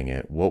not getting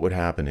it. What would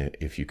happen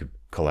if you could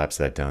collapse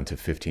that down to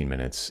 15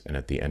 minutes, and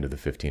at the end of the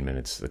 15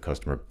 minutes, the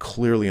customer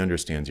clearly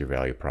understands your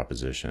value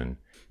proposition?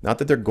 Not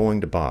that they're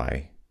going to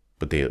buy,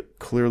 but they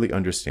clearly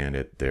understand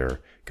it.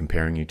 They're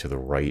comparing you to the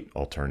right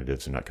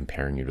alternatives and not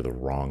comparing you to the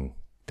wrong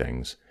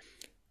things.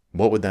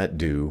 What would that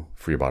do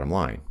for your bottom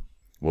line?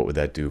 What would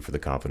that do for the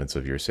confidence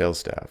of your sales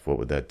staff? What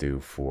would that do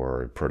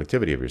for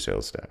productivity of your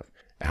sales staff?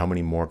 How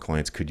many more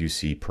clients could you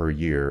see per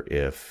year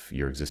if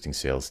your existing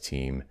sales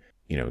team,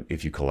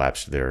 if you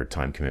collapsed their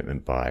time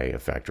commitment by a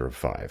factor of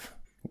 5?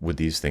 Would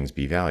these things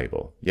be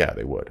valuable? Yeah,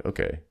 they would.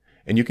 Okay.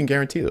 And you can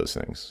guarantee those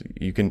things.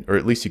 You can, or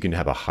at least you can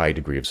have a high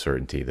degree of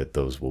certainty that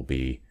those will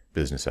be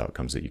business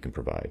outcomes that you can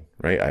provide,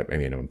 right? I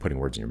mean, I'm putting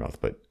words in your mouth,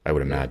 but I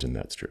would imagine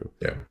that's true.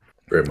 Yeah,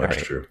 very much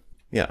true.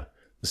 Yeah.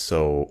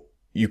 So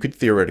you could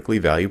theoretically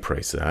value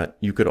price that.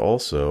 You could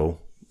also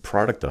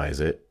productize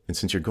it. And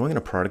since you're going in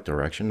a product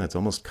direction, that's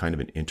almost kind of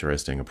an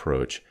interesting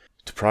approach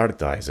to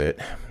productize it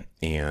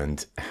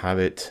and have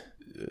it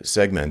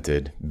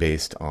segmented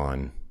based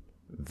on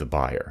the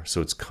buyer. So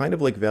it's kind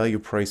of like value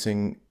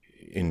pricing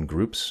in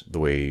groups, the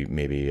way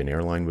maybe an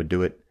airline would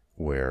do it,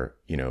 where,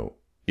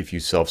 if you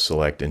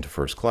self-select into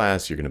first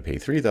class, you're going to pay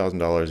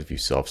 $3,000. If you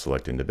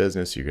self-select into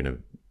business, you're going to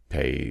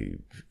pay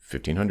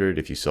 $1,500.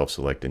 If you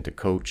self-select into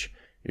coach,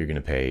 you're going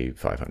to pay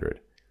 $500.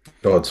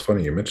 No, it's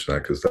funny you mentioned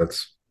that, because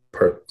that's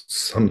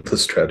some of the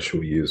strategy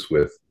we use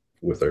with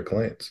our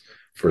clients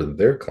for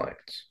their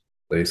clients.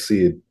 They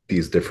see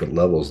these different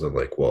levels and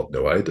like, well,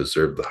 no, I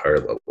deserve the higher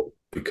level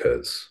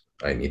because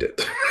I need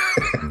it.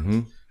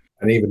 Mm-hmm.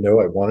 I didn't even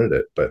know I wanted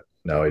it, but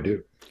now I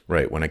do.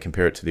 Right. When I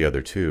compare it to the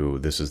other two,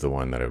 this is the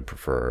one that I would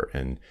prefer.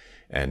 And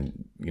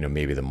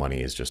maybe the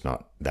money is just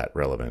not that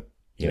relevant.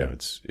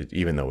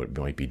 Even though it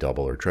might be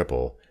double or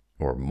triple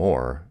or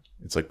more,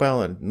 it's like,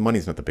 well,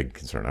 money's not the big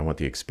concern. I want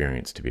the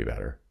experience to be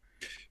better.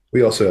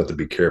 We also have to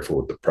be careful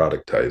with the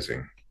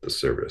productizing the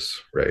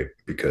service, right?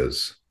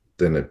 Because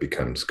then it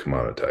becomes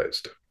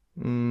commoditized.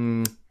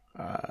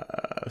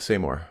 Say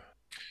more.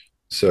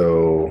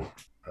 So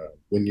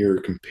when you're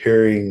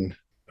comparing,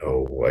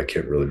 I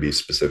can't really be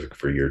specific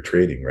for your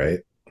training, right?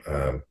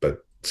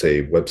 But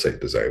say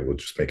website design, we'll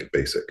just make it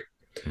basic.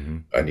 Mm-hmm.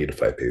 I need a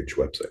 5-page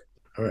website.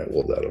 All right,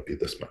 well, that'll be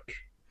this much.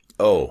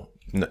 Oh,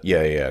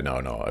 yeah. No,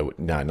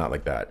 not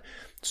like that.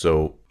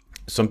 So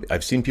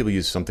I've seen people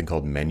use something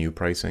called menu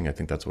pricing. I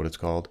think that's what it's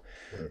called,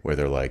 where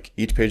they're like,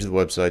 each page of the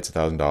website's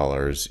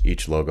 $1,000,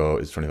 each logo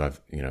is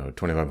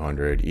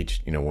 $2,500,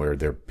 each, where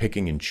they're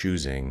picking and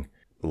choosing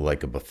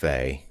like a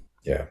buffet.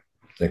 Yeah.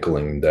 Nickel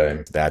and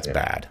dime. That's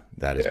bad.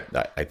 That is,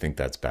 I think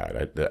that's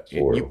bad.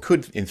 You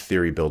could, in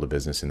theory, build a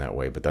business in that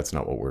way, but that's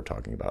not what we're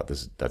talking about.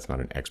 That's not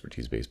an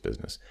expertise-based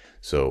business.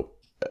 So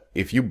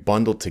if you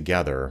bundle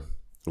together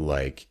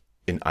like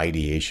an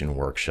ideation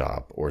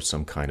workshop or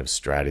some kind of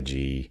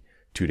strategy,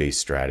 2-day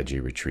strategy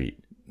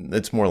retreat,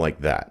 it's more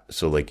like that.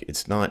 So like,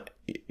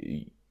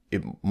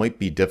 it might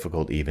be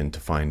difficult even to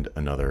find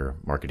another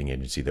marketing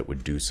agency that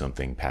would do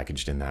something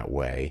packaged in that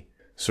way.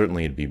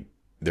 Certainly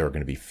there are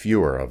going to be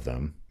fewer of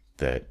them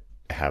that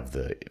have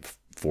the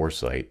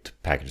foresight to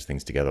package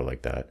things together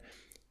like that.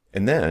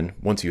 And then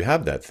once you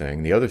have that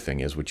thing, the other thing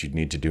is, what you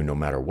need to do no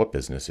matter what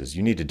business is,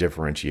 you need to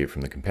differentiate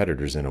from the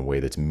competitors in a way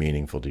that's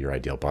meaningful to your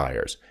ideal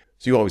buyers.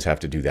 So you always have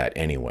to do that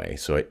anyway.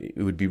 So it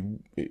would be,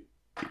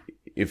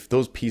 if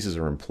those pieces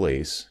are in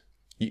place,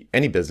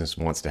 any business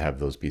wants to have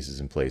those pieces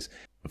in place.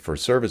 For a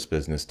service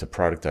business to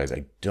productize,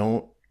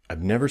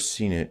 I've never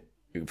seen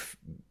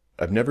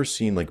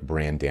like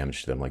brand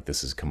damage to them. Like,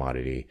 this is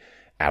commodity,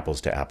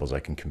 apples to apples. I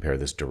can compare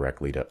this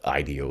directly to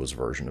IDEO's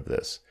version of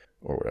this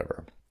or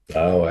whatever.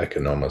 Oh, I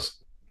can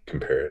almost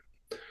compare it.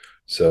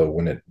 So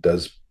when it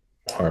does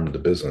harm the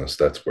business,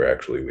 that's where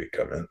actually we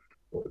come in,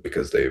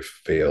 because they've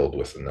failed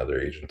with another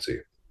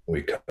agency.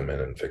 We come in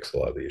and fix a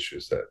lot of the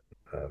issues that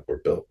were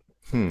built.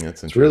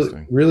 That's interesting. It's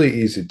really,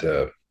 really easy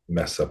to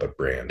mess up a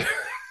brand.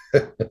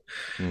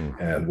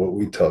 And what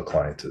we tell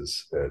clients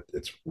is that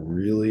it's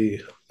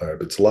really,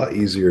 it's a lot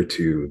easier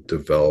to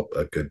develop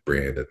a good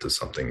brand into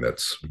something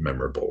that's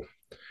memorable.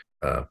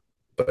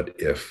 But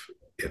if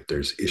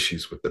there's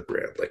issues with the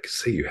brand, like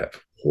say you have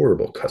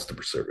horrible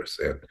customer service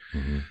and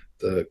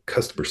the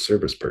customer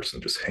service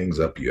person just hangs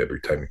up you every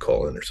time you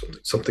call in or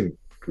something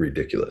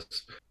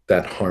ridiculous,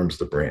 that harms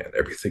the brand.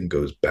 Everything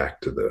goes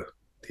back to the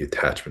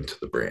attachment to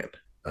the brand.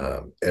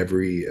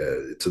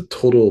 It's a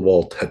total of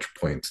all touch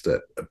points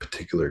that a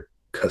particular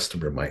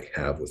customer might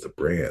have with a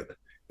brand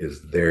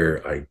is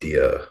their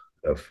idea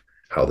of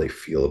how they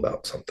feel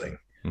about something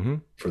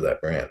for that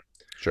brand.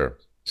 Sure.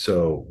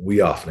 So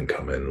we often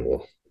come in and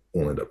we'll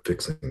end up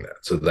fixing that.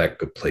 So that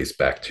could place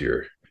back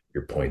to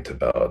your point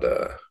about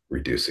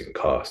reducing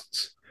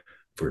costs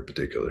for a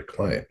particular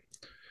client.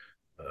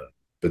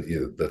 But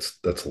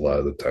that's a lot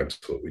of the times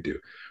what we do.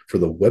 For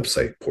the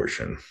website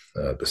portion,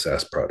 the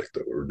SaaS product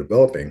that we're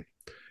developing,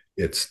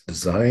 it's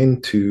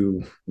designed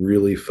to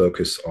really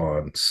focus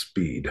on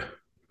speed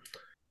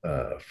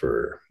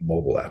for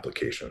mobile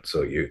applications.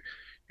 So you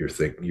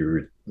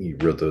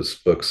wrote those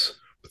books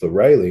with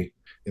O'Reilly.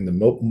 in the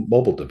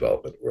mobile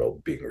development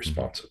world, being Mm-hmm.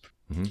 responsive.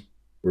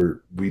 Mm-hmm.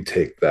 We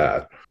take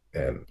that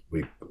and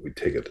we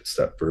take it a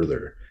step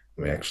further.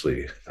 We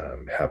actually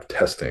have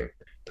testing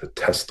to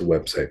test the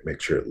website,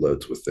 make sure it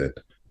loads within,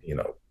 you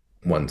know,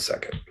 1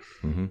 second.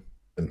 Mm-hmm.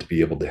 And to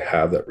be able to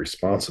have that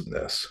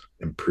responsiveness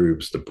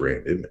improves the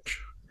brand image.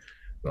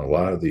 And a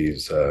lot of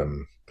these,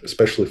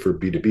 especially for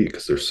B2B,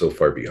 because they're so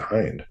far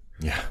behind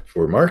Yeah.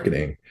 for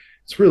marketing,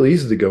 it's really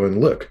easy to go and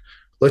look.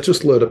 Let's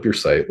just load up your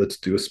site. Let's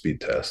do a speed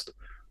test.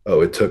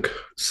 Oh, it took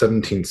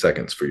 17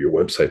 seconds for your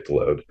website to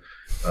load.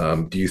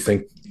 Do you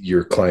think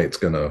your client's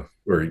going to,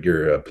 or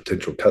your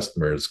potential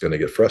customer is going to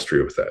get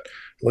frustrated with that?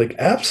 Like,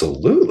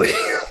 absolutely.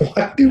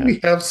 Why do Yeah. we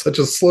have such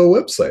a slow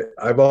website?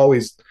 I've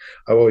always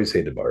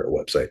hated our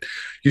website.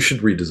 You should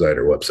redesign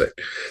our website.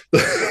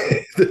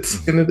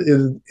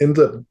 It ends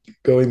up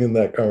going in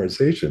that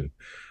conversation.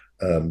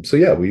 So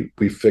yeah,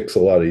 we fix a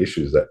lot of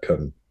issues that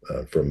come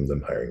from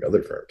them hiring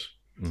other firms.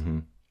 Mm-hmm.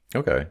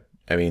 Okay.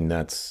 I mean,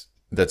 that's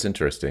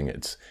interesting.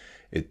 It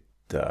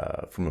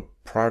from a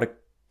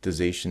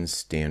productization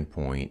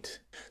standpoint.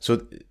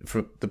 So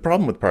from the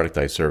problem with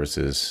productized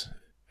services,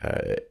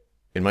 uh,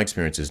 in my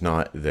experience, is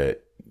not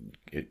that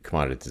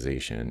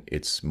commoditization.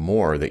 It's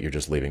more that you're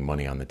just leaving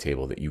money on the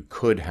table that you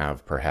could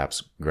have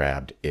perhaps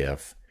grabbed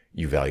if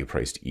you value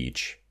priced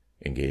each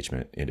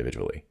engagement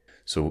individually.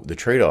 So the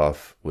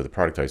trade-off with a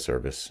productized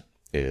service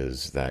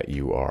is that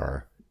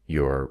you're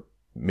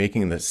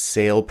making the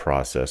sale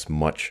process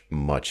much,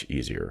 much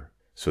easier.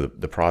 So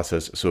the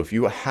process, so if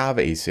you have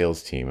a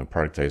sales team, a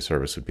productized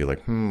service would be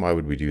like, why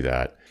would we do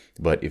that?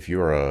 But if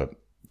you're a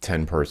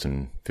 10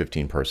 person,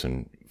 15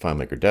 person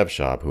FileMaker dev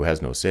shop who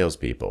has no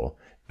salespeople,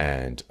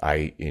 and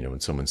when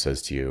someone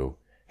says to you,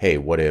 hey,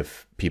 what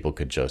if people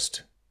could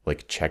just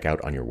like check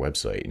out on your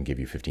website and give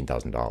you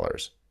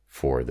 $15,000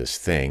 for this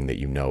thing that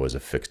you know is a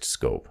fixed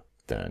scope?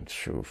 Then,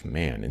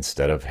 man,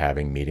 instead of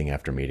having meeting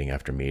after meeting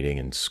after meeting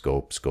and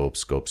scope,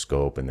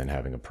 and then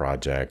having a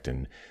project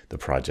and the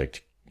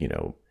project,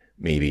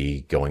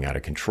 maybe going out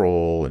of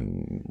control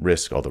and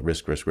all the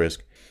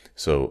risk.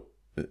 So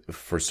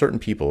for certain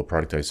people, a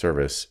productized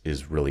service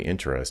is really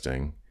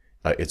interesting.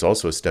 It's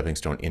also a stepping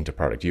stone into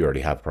product. You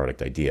already have a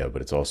product idea,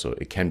 but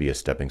it can be a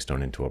stepping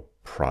stone into a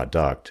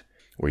product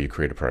where you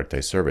create a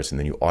productized service and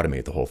then you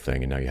automate the whole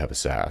thing and now you have a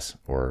SaaS,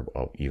 or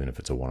even if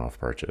it's a one-off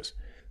purchase.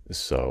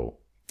 So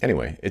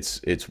anyway,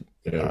 it's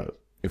Yeah.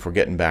 if we're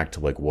getting back to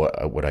like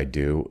what I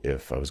do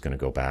if I was going to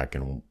go back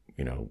and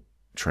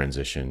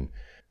transition,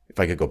 if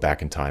I could go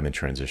back in time and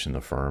transition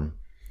the firm,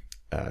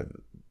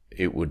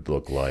 it would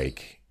look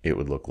like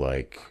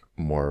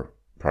more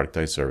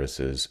productized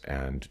services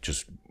and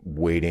just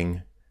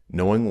waiting,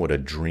 knowing what a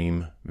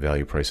dream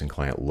value pricing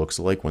client looks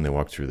like when they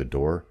walk through the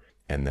door,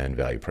 and then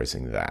value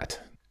pricing that,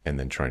 and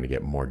then trying to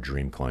get more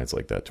dream clients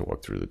like that to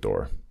walk through the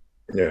door.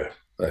 Yeah,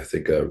 I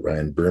think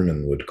Ryan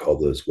Berman would call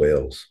those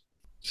whales.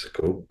 Just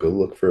go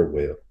look for a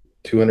whale.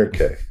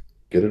 200K,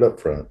 get it up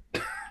front.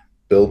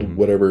 Build Mm-hmm.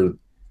 whatever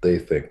they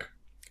think.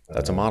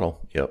 That's a model.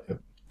 Yep. Yep.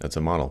 That's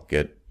a model.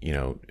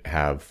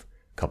 Have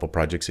a couple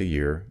projects a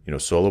year,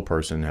 solo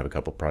person, have a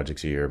couple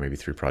projects a year, maybe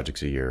 3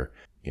 projects a year,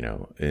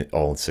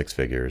 all in 6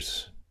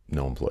 figures,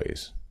 no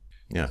employees.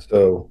 Yeah.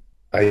 So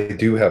I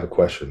do have a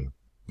question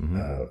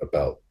Mm-hmm.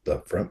 about the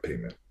upfront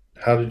payment.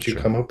 How did you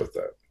Sure. come up with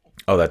that?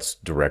 Oh, that's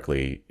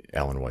directly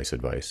Alan Weiss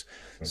advice.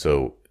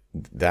 So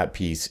that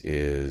piece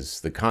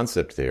is the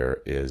concept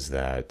there is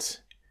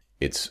that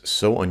it's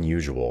so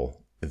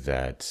unusual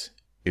that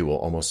it will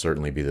almost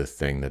certainly be the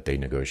thing that they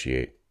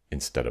negotiate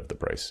instead of the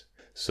price.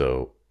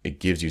 So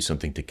it gives you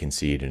something to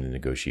concede in a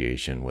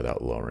negotiation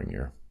without lowering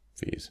your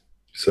fees.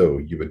 So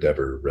you would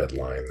never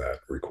redline that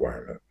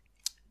requirement.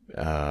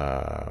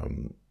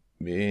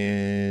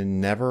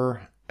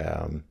 Never.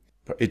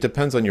 It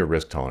depends on your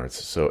risk tolerance.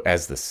 So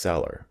as the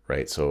seller,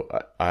 right? So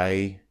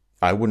I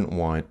wouldn't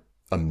want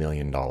 $1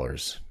 million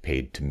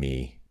paid to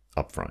me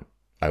upfront.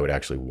 I would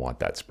actually want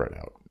that spread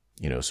out.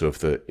 So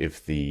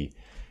if the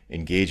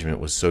engagement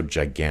was so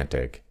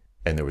gigantic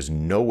and there was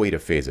no way to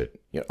phase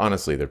it,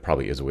 honestly, there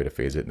probably is a way to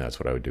phase it, and that's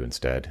what I would do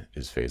instead,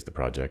 is phase the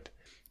project.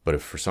 But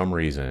if for some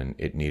reason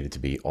it needed to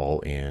be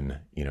all in,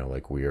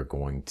 like we are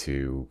going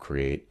to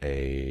create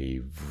a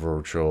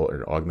virtual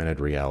or augmented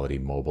reality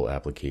mobile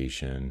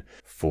application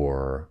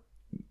for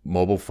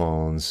mobile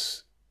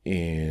phones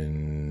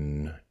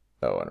in,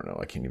 I don't know,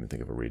 I can't even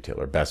think of a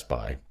retailer, Best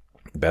Buy.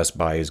 Best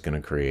Buy is going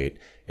to create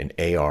an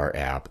AR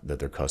app that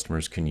their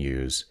customers can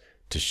use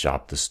to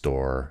shop the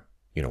store,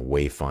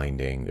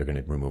 wayfinding. They're going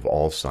to remove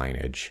all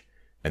signage,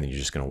 and then you're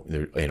just going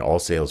to, and all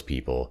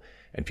salespeople,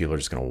 and people are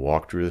just going to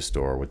walk through the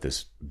store with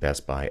this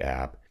Best Buy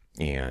app,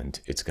 and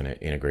it's going to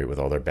integrate with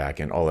all their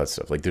backend, all that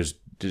stuff. Like there's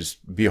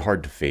just be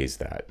hard to phase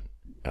that.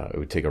 It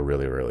would take a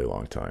really, really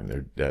long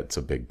time. That's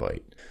a big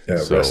bite. Yeah,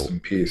 So, rest in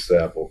peace,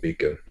 Apple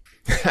Beacon.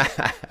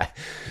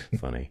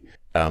 funny.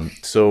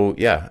 So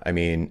yeah, I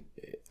mean,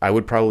 I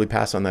would probably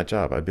pass on that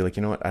job. I'd be like,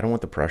 you know what? I don't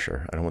want the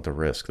pressure. I don't want the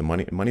risk.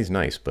 Money's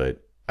nice,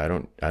 but I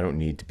don't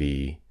need to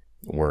be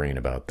worrying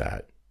about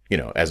that.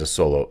 as a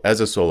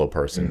solo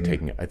person Hmm.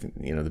 taking, I think,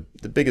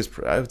 the biggest,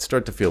 I would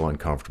start to feel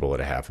uncomfortable at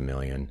a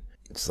 500,000.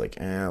 It's like,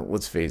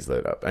 let's phase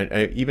that up. I've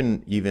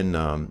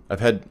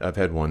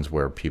had ones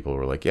where people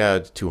were like, yeah,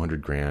 it's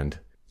 200 grand.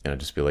 And I'd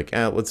just be like,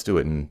 let's do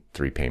it in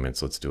 3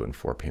 payments. Let's do it in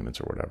 4 payments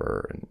or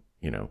whatever. And,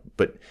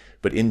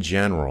 but in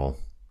general,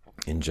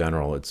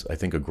 it's, I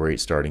think, a great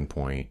starting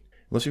point.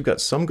 Unless you've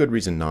got some good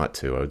reason not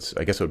to,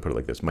 I guess I would put it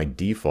like this. My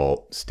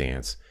default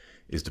stance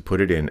is to put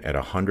it in at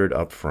 100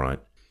 up front,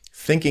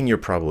 thinking you're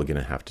probably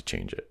going to have to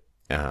change it.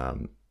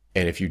 And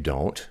if you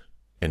don't,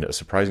 and a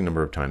surprising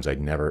number of times I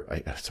did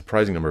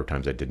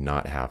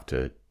not have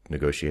to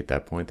negotiate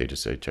that point. They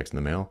just say checks in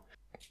the mail.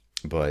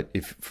 But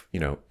if,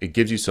 it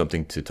gives you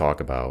something to talk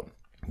about,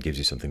 gives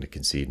you something to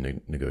concede in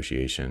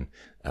negotiation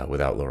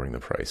without lowering the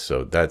price.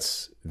 So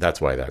that's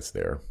why that's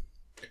there.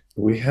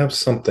 We have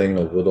something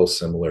a little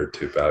similar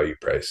to value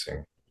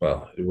pricing.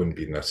 Well, it wouldn't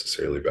be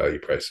necessarily value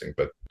pricing,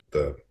 but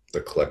the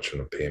collection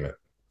of payment.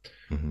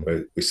 Hmm.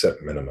 We set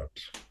minimums.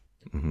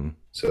 Hmm.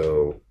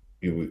 So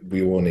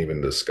we won't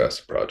even discuss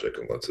a project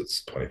unless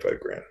it's 25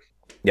 grand.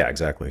 Yeah,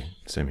 exactly.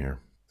 Same here.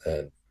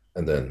 And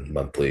and then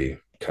monthly,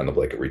 kind of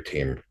like a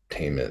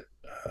retainment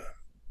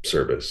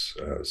service.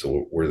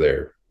 So we're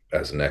there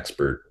as an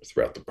expert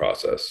throughout the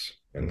process,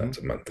 and Hmm. that's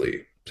a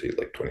monthly, say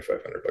like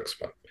 2,500 bucks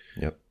a month,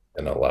 Yep.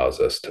 and allows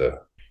us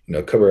to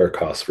cover our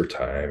costs for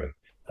time and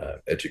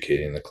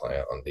educating the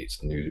client on these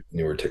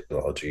newer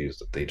technologies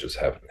that they just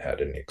haven't had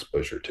any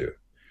exposure to,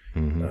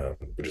 Hmm.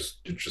 which is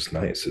it's just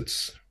nice.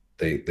 It's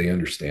they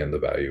understand the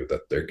value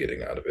that they're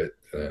getting out of it,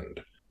 and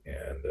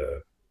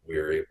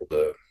we're able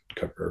to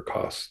cover our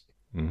costs.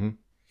 Hmm.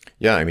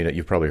 Yeah, I mean,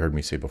 you've probably heard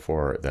me say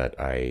before that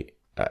I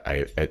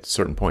at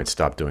certain points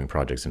stopped doing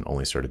projects and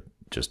only started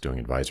just doing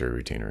advisory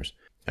retainers,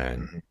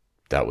 and Mhm.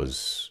 that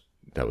was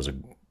a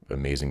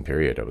amazing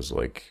period. I was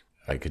like,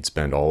 I could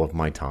spend all of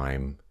my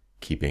time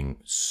keeping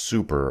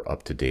super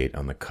up to date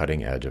on the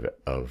cutting edge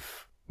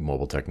of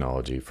mobile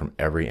technology from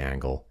every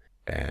angle,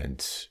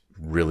 and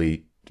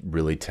really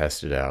really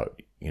test it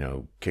out.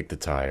 Kick the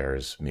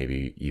tires,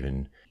 maybe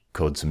even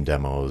code some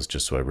demos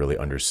just so I really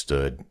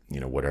understood,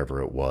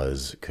 whatever it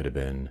was. It could have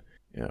been,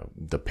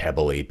 the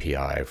Pebble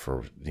API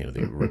for,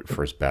 the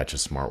first batch of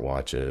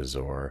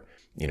smartwatches, or,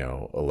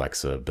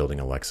 Alexa, building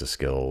Alexa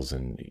skills,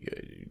 and,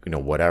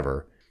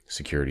 whatever,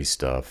 security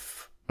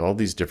stuff, all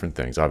these different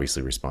things,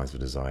 obviously responsive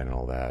design and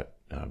all that.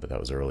 But that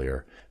was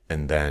earlier.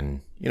 And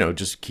then,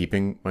 just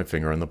keeping my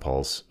finger on the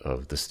pulse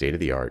of the state of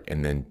the art,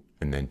 and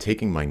then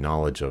taking my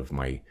knowledge of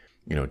my,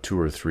 two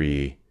or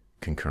three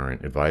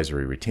concurrent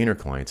advisory retainer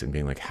clients and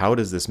being like, how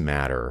does this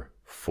matter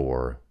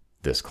for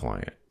this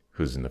client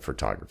who's in the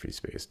photography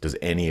space? Does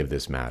any of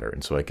this matter?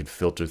 And so I could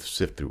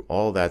sift through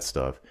all that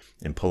stuff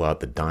and pull out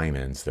the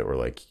diamonds that were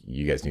like,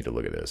 you guys need to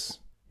look at this,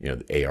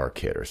 the AR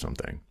kit or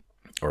something,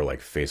 or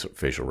like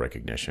facial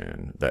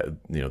recognition. That,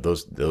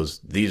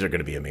 these are going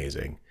to be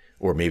amazing.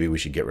 Or maybe we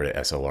should get rid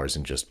of SLRs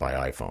and just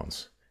buy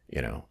iPhones,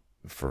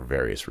 for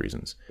various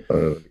reasons.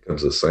 It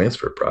becomes a science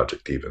fair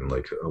project, even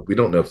like we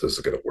don't know if this is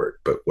going to work,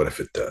 but what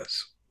if it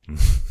does?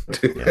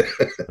 Yeah,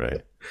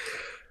 right.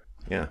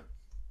 Yeah.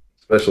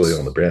 Especially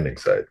on the branding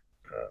side.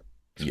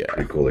 Some Yeah.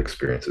 pretty cool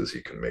experiences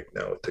you can make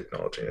now with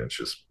technology, and it's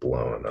just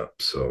blowing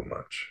up so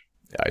much.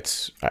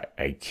 It's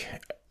I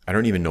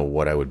don't even know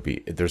what I would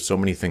be. There's so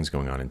many things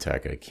going on in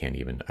tech. I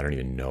don't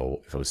even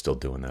know if I was still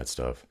doing that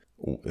stuff.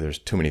 There's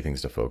too many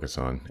things to focus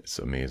on. It's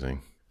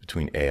amazing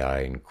between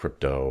AI and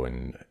crypto,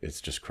 and it's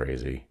just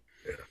crazy.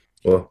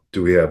 Well,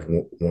 do we have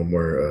one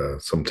more,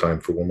 some time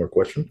for one more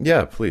question?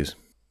 Yeah, please.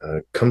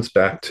 Comes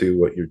back to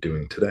what you're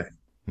doing today.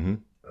 Hmm.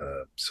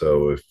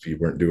 So if you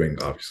weren't doing,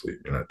 obviously,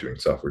 you're not doing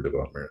software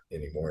development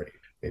anymore,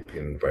 maybe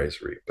an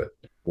advisory, but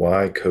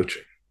why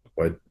coaching?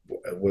 Why,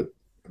 what,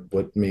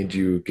 what made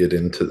you get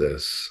into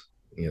this?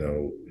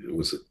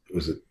 Was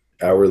it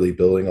hourly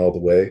billing all the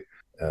way?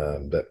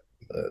 That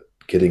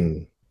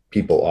getting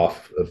people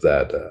off of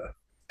that,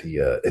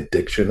 the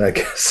addiction, I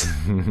guess.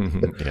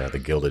 Yeah,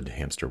 the gilded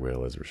hamster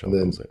wheel, as Rochelle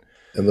And calls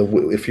then,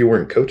 it. if you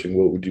weren't coaching,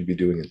 what would you be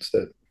doing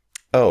instead?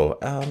 Oh,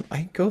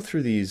 I go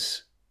through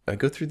these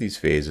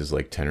phases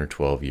like 10 or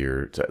 12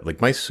 years.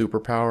 Like, my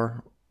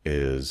superpower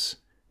is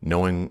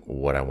knowing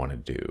what I want to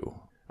do.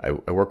 I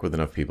work with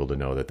enough people to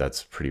know that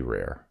that's pretty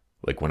rare.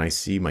 Like, when I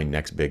see my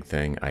next big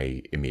thing,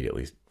 I'm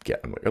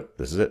like, oh,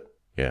 this is it.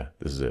 Yeah,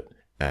 this is it.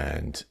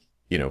 And,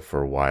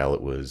 for a while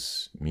it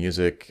was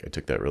music. I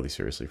took that really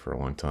seriously for a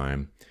long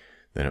time.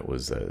 Then it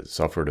was a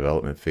software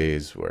development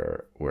phase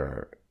where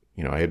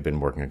I had been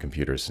working on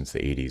computers since the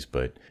 80s,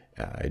 but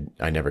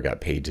I never got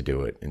paid to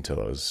do it until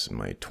I was in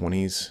my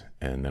 20s.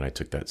 And then I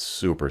took that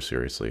super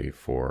seriously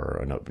for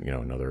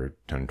another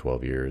 10,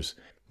 12 years.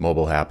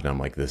 Mobile happened. I'm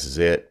like, this is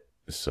it.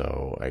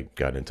 So I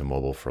got into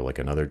mobile for like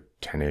another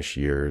 10-ish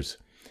years.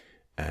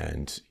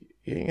 And,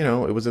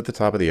 it was at the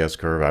top of the S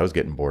curve. I was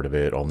getting bored of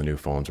it. All the new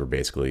phones were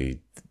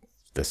basically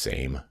the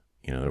same.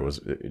 There was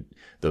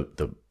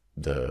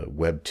the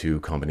Web 2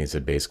 companies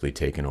had basically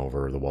taken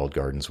over. The walled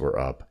gardens were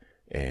up,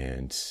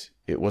 and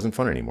it wasn't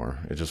fun anymore.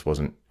 It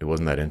wasn't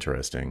that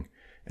interesting.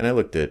 And I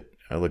looked at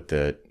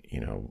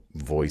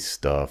voice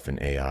stuff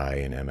and AI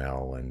and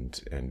ML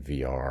and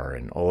VR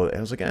and all of it.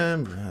 I was like,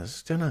 I'm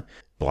just gonna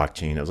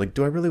blockchain. I was like,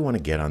 do I really want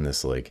to get on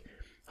this like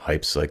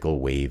hype cycle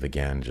wave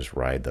again? Just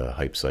ride the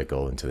hype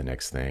cycle into the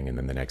next thing and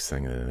then the next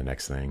thing and then the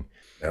next thing.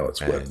 Now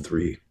it's Web And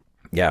three.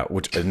 yeah,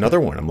 which another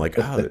one. I'm like,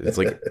 it's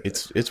like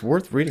it's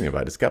worth reading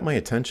about. It's got my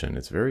attention.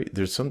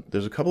 There's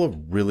a couple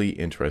of really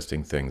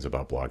interesting things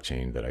about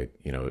blockchain that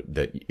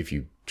that if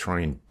you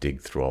try and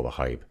dig through all the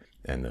hype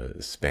and the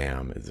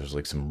spam, there's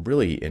like some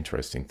really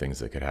interesting things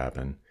that could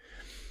happen.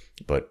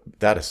 But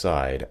that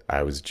aside,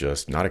 I was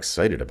just not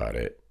excited about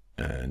it.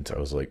 And I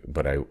was like,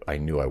 but I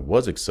knew I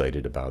was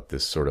excited about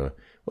this sort of,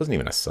 wasn't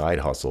even a side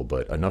hustle,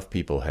 but enough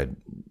people had,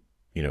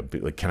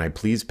 like, can I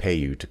please pay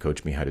you to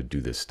coach me how to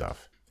do this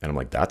stuff? And I'm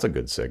like, that's a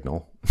good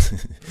signal.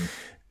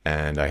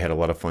 And I had a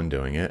lot of fun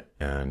doing it,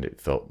 and it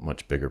felt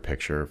much bigger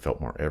picture,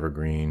 felt more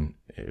evergreen.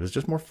 It was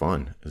just more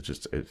fun.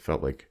 It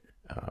felt like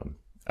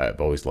I've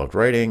always loved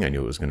writing. I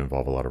knew it was going to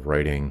involve a lot of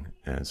writing.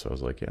 And so I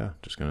was like, yeah,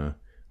 I'm going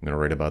to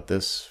write about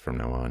this from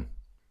now on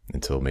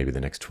until maybe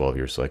the next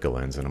 12-year cycle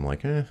ends. And I'm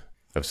like,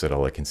 I've said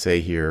all I can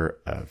say here.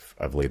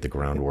 I've laid the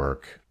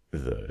groundwork.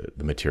 The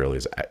material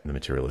is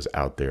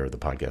out there. The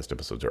podcast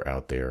episodes are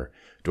out there.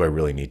 Do I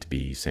really need to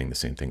be saying the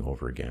same thing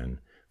over again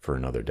for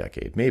another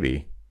decade?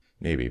 Maybe.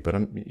 But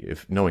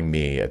if knowing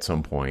me, at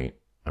some point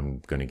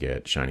I'm going to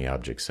get shiny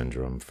object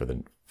syndrome for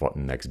the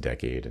next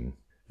decade, and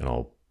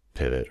I'll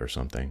pivot or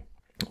something.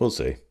 We'll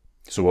see.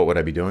 So what would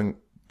I be doing?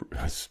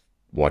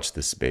 Watch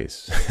this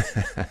space.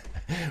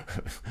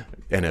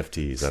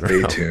 NFTs. I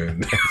don't know.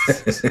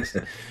 Stay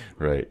tuned.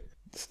 Right.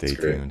 Stay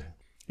tuned.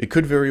 It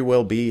could very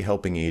well be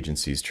helping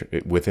agencies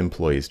with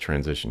employees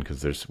transition,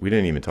 because we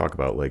didn't even talk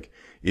about, like,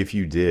 if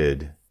you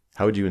did,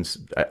 how would you,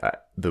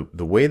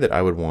 the way that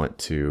I would want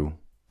to,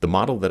 the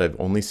model that I've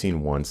only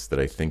seen once that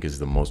I think is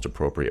the most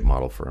appropriate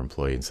model for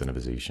employee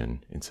incentivization,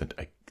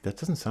 that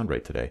doesn't sound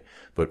right today,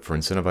 but for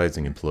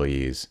incentivizing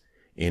employees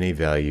in a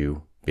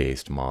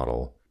value-based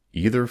model,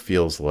 either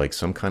feels like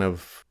some kind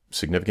of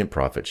significant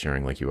profit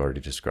sharing, like you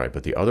already described,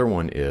 but the other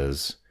one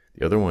is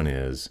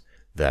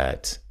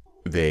that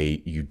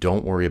you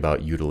don't worry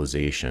about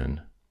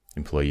utilization,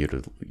 employee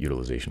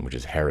utilization, which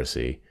is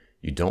heresy.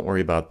 You don't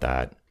worry about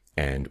that.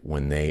 And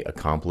when they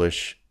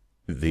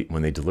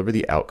when they deliver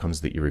the outcomes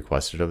that you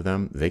requested of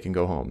them, they can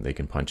go home, they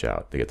can punch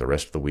out, they get the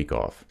rest of the week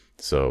off.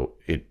 So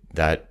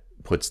that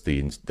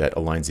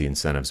aligns the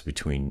incentives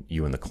between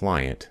you and the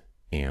client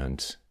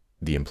and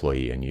the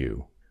employee and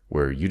you,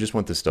 where you just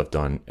want this stuff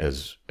done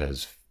as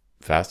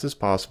fast as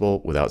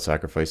possible without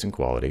sacrificing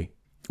quality,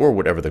 or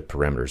whatever the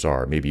parameters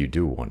are. Maybe you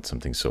do want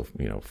something so,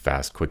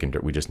 fast, quick and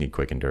dirty. We just need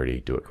quick and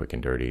dirty, do it quick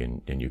and dirty,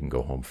 and you can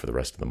go home for the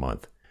rest of the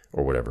month,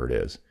 or whatever it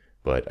is.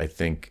 But I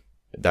think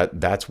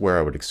that's where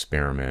I would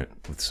experiment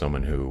with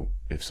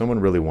if someone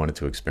really wanted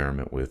to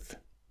experiment with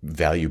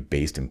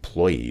value-based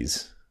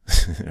employees,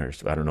 or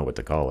I don't know what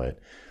to call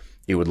it,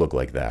 it would look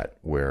like that,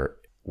 where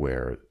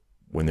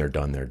when they're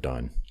done, they're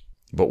done.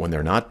 But when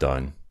they're not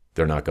done,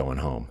 they're not going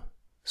home.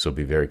 So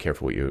be very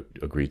careful what you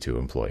agree to,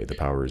 employee. The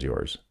power is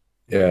yours.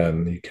 Yeah,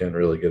 and you can't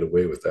really get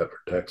away with that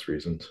for tax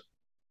reasons.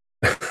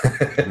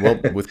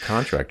 Well, with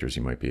contractors,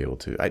 you might be able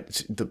to.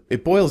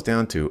 It boils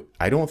down to,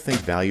 I don't think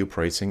value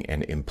pricing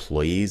and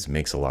employees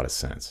makes a lot of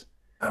sense.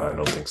 I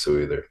don't think so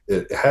either.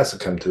 It has to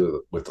come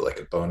with like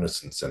a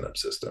bonus incentive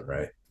system,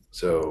 right?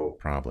 So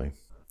probably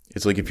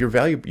it's like if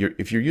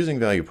you're using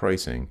value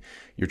pricing,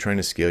 you're trying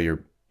to scale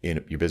your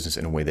business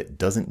in a way that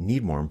doesn't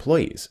need more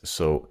employees.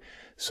 So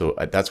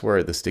that's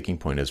where the sticking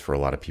point is for a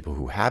lot of people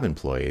who have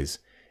employees.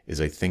 Is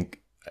I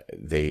think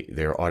they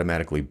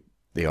automatically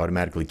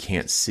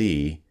can't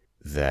see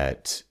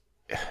that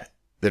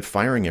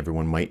firing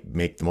everyone might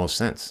make the most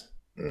sense,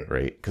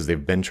 right? Because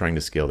they've been trying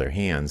to scale their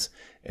hands,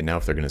 and now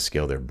if they're going to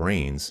scale their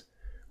brains,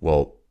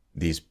 well,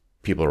 these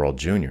people are all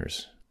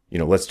juniors.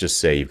 Let's just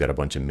say you've got a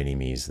bunch of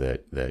mini-me's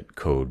that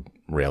code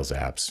Rails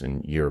apps,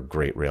 and you're a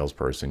great Rails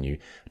person. You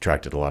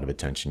attracted a lot of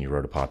attention. You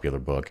wrote a popular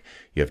book.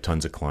 You have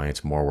tons of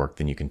clients, more work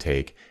than you can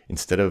take.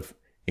 Instead of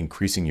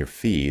increasing your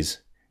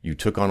fees, you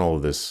took on all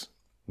of this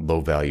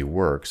low-value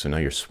work, so now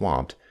you're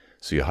swamped.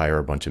 So you hire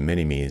a bunch of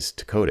mini-me's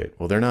to code it.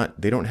 Well,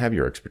 they don't have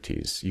your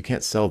expertise. You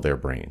can't sell their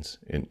brains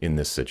in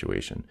this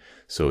situation.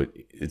 So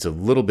it's a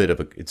little bit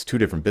it's two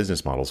different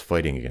business models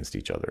fighting against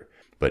each other.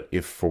 But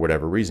if for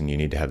whatever reason you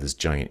need to have this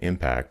giant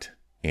impact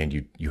and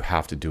you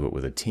have to do it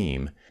with a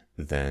team,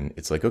 then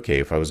it's like, okay,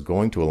 if I was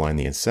going to align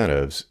the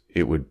incentives,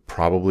 it would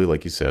probably,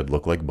 like you said,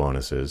 look like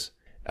bonuses.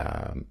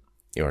 And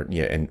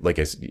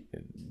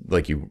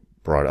like you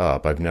brought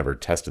up, I've never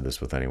tested this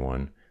with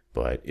anyone,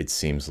 but it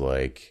seems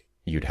like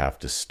you'd have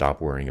to stop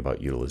worrying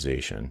about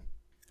utilization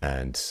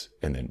and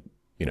then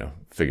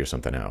figure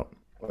something out.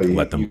 Well,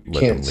 you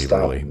can't leave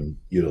stop early.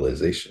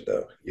 utilization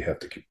though. You have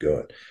to keep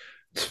going.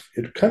 It's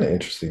kind of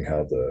interesting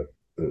how the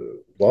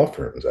law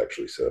firms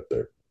actually set up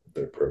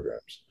their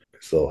programs.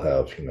 So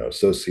they'll have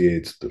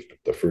associates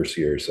the first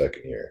year,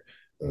 second year,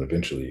 and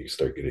eventually you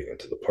start getting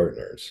into the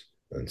partners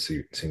and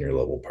senior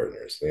level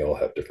partners. They all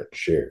have different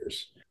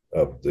shares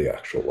of the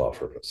actual law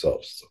firm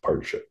itself. It's a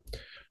partnership.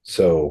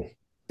 So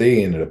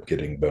they ended up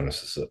getting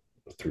bonuses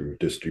through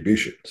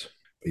distributions.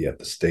 But you have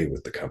to stay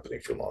with the company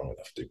for long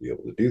enough to be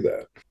able to do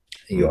that.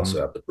 And you Hmm.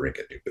 also have to bring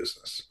in new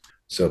business.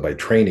 So by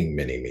training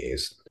mini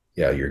me's,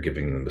 yeah, you're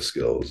giving them the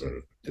skills,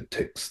 and it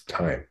takes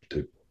time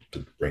to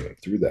bring them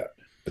through that.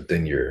 But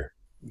then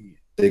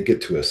they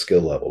get to a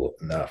skill level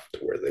enough to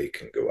where they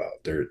can go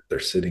out. They're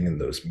sitting in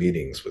those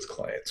meetings with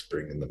clients,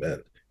 bringing them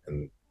in,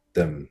 and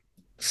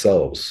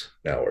themselves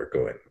now are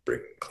going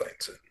bringing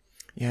clients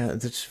Yeah,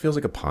 it just feels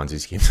like a Ponzi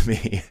scheme to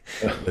me.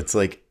 in. It's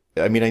like,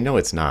 I mean, I know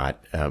it's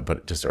not,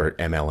 but just or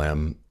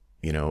MLM,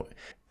 you know,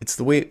 it's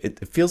the way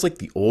it feels like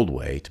the old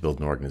way to build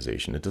an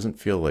organization. It doesn't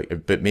feel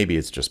like, but maybe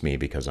it's just me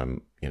because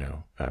I'm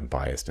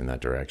biased in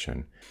that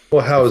direction.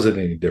 Well, how is it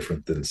any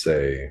different than,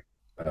 say,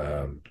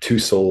 two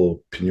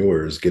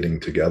solopreneurs getting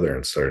together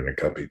and starting a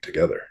company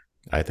together?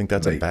 I think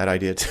that's a Like, bad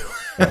idea too.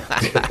 yeah,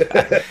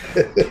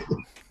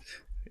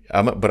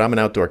 But I'm an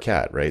outdoor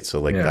cat, right? So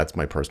like yeah. that's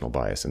my personal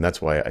bias, and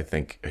that's why I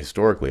think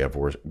historically I've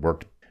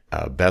worked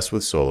best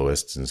with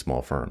soloists and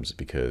small firms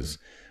because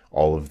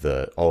all of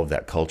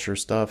that culture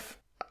stuff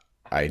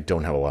I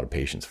don't have a lot of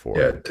patience for.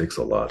 It takes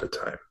a lot of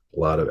time, a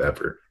lot of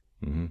effort.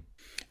 Hmm.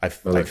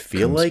 Well, I that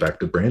feel comes like back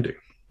to branding.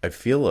 I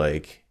feel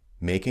like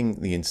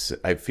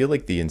I feel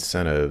like the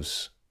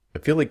incentives, I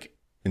feel like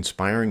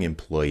inspiring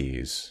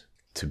employees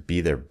to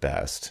be their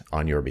best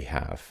on your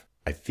behalf.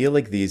 I feel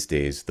like these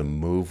days the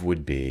move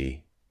would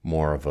be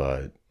more of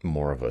a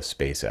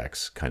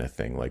SpaceX kind of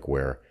thing, like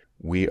where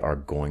we are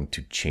going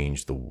to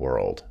change the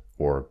world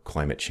or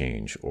climate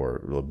change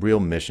or real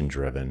mission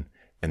driven,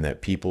 and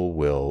that people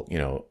will,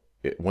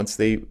 once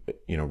they,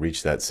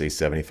 reach that say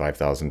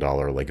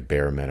 $75,000 like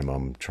bare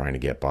minimum trying to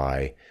get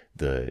by,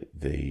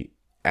 the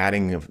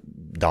adding of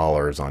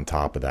dollars on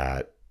top of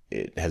that,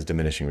 it has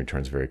diminishing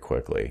returns very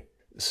quickly.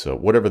 So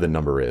whatever the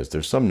number is,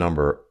 there's some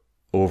number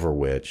over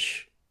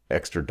which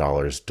extra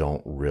dollars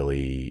aren't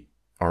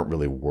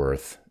really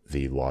worth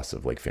the loss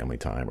of like family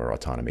time or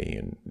autonomy.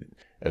 And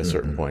at a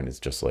certain Mm-hmm. point, it's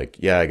just like,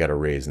 yeah, I got a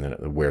raise, and then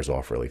it wears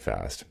off really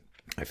fast.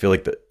 I feel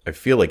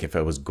like if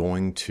I was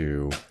going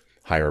to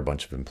hire a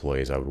bunch of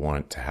employees, I would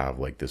want to have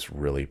like this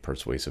really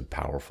persuasive,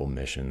 powerful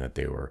mission that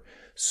they were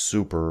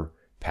super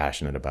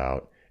passionate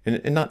about,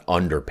 and not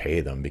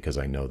underpay them because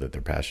I know that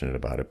they're passionate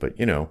about it, but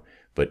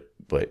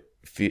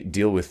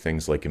deal with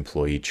things like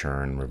employee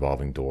churn,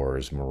 revolving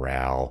doors,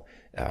 morale,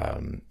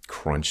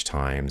 crunch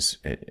times.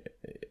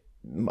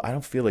 I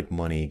don't feel like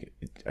money.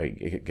 I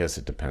guess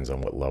it depends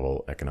on what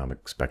level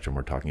economic spectrum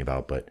we're talking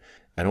about, but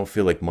I don't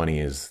feel like money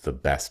is the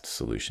best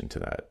solution to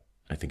that.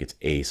 I think it's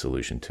a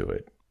solution to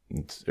it.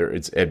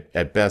 It's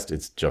at best,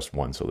 it's just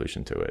one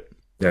solution to it.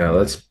 Yeah, And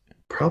that's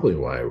probably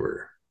why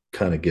we're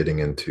kind of getting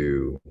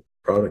into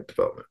product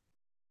development.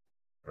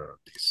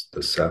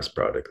 The SaaS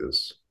product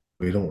is,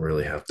 we don't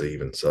really have to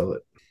even sell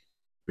it.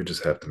 We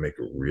just have to make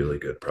a really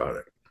good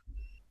product.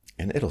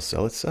 it'll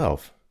sell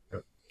itself.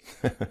 Yep.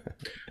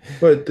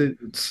 But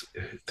it's,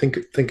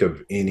 think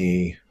of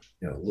any,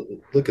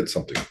 look at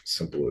something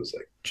simple as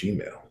like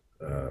Gmail.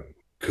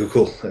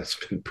 Google has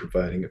been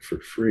providing it for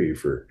free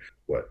for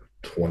what,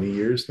 20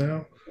 years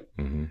now,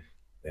 Hmm.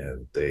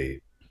 and they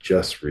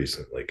just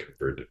recently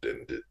converted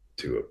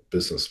into a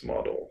business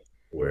model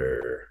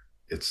where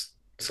it's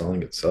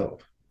selling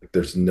itself. Like,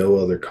 there's no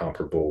other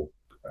comparable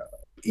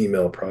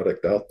email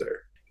product out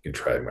there. You can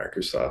try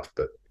Microsoft,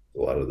 but a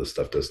lot of the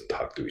stuff doesn't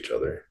talk to each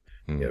other.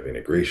 You have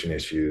integration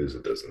issues.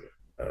 It doesn't.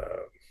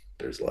 Uh,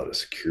 there's a lot of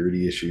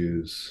security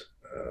issues.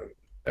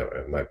 I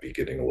might be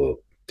getting a little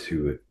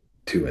too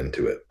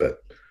into it, but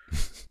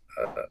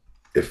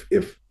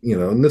if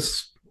and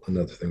this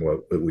another thing what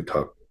we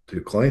talk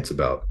to clients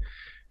about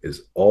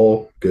is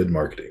all good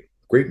marketing,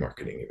 great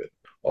marketing even.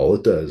 All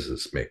it does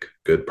is make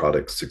good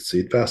products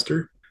succeed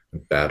faster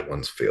and bad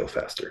ones fail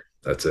faster.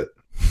 That's it.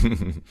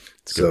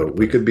 It's a good way So to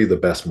we put it. could be the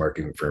best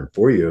marketing firm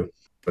for you,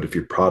 but if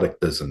your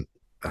product doesn't,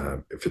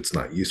 if it's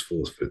not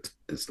useful, if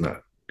it's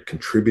not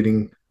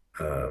contributing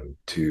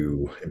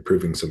to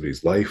improving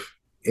somebody's life,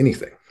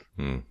 anything,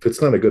 Hmm. if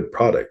it's not a good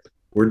product,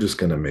 we're just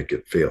going to make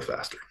it fail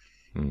faster.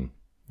 Hmm.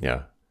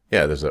 Yeah.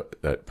 Yeah. There's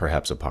that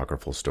perhaps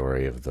apocryphal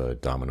story of the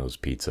Domino's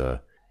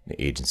Pizza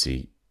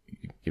agency.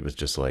 It was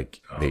just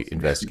like Oh, they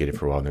investigated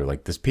for a while and they're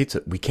like, this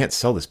pizza, we can't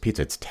sell this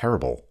pizza. It's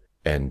terrible.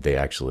 And they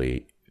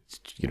actually,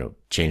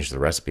 changed the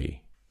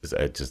recipe.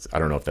 I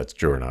don't know if that's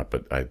true or not,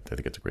 but I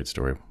think it's a great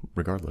story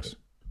regardless.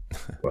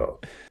 well,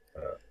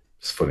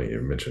 it's funny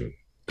you mentioned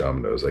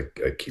Domino's. I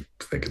keep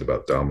thinking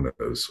about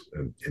Domino's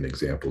in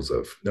examples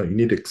of, no, you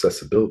need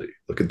accessibility.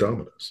 Look at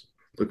Domino's.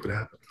 Look what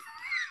happened.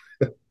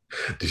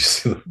 Did you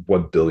see the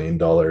 $1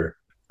 billion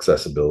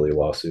accessibility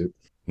lawsuit?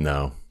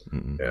 No.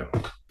 Mm-mm. Yeah,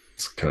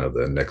 it's kind of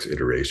the next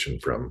iteration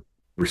from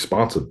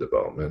responsive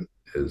development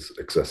is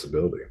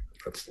accessibility.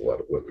 That's a lot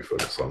of what we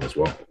focus on as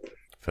well.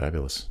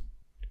 Fabulous.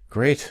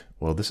 Great.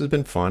 Well, this has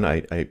been fun.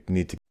 I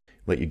need to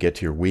let you get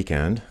to your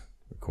weekend,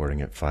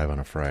 recording at 5 on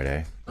a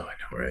Friday. Oh, I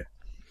know, right?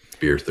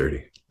 Beer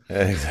 30.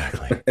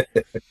 Exactly.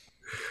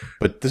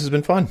 But this has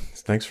been fun.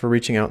 Thanks for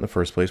reaching out in the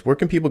first place. Where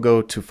can people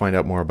go to find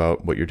out more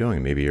about what you're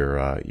doing? Maybe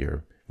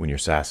your when your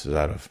SaaS is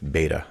out of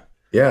beta?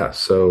 Yeah.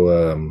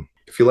 So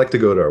if you like to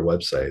go to our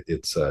website,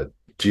 it's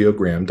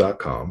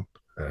geogram.com.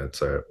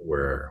 It's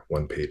where our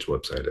one-page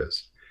website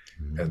is.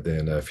 Mhm. And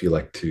then if you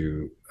like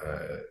to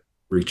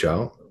reach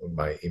out,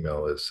 my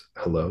email is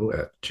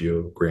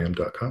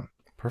hello@geogram.com.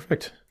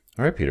 Perfect.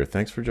 All right, Peter,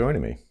 thanks for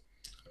joining me.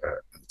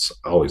 It's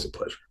always a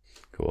pleasure.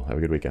 Cool. Have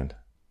a good weekend.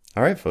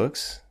 All right,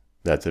 folks.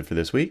 That's it for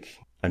this week.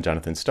 I'm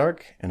Jonathan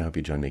Stark, and I hope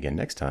you join me again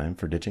next time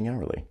for Ditching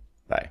Hourly.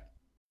 Bye.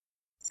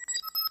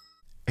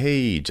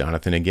 Hey,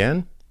 Jonathan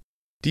again.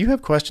 Do you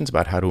have questions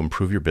about how to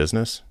improve your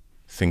business?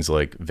 Things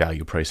like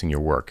value pricing your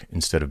work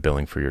instead of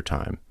billing for your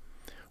time,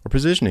 or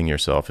positioning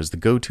yourself as the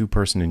go-to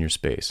person in your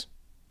space,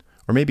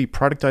 or maybe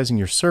productizing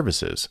your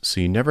services so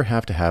you never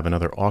have to have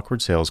another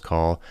awkward sales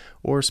call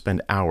or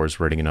spend hours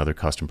writing another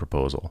custom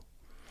proposal.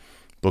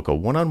 Book a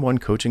one-on-one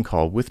coaching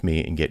call with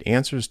me and get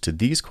answers to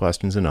these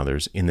questions and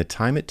others in the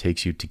time it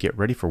takes you to get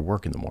ready for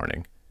work in the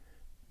morning.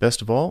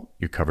 Best of all,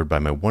 you're covered by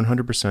my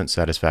 100%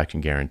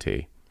 satisfaction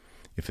guarantee.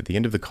 If at the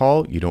end of the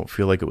call you don't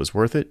feel like it was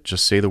worth it,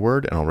 just say the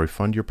word and I'll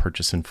refund your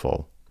purchase in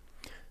full.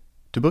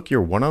 To book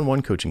your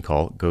one-on-one coaching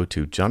call, go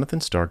to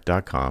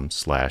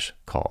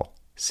jonathanstark.com/call,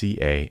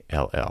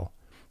 CALL.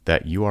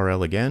 That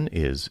URL again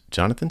is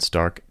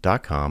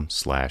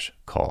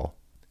jonathanstark.com/call.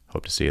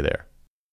 Hope to see you there.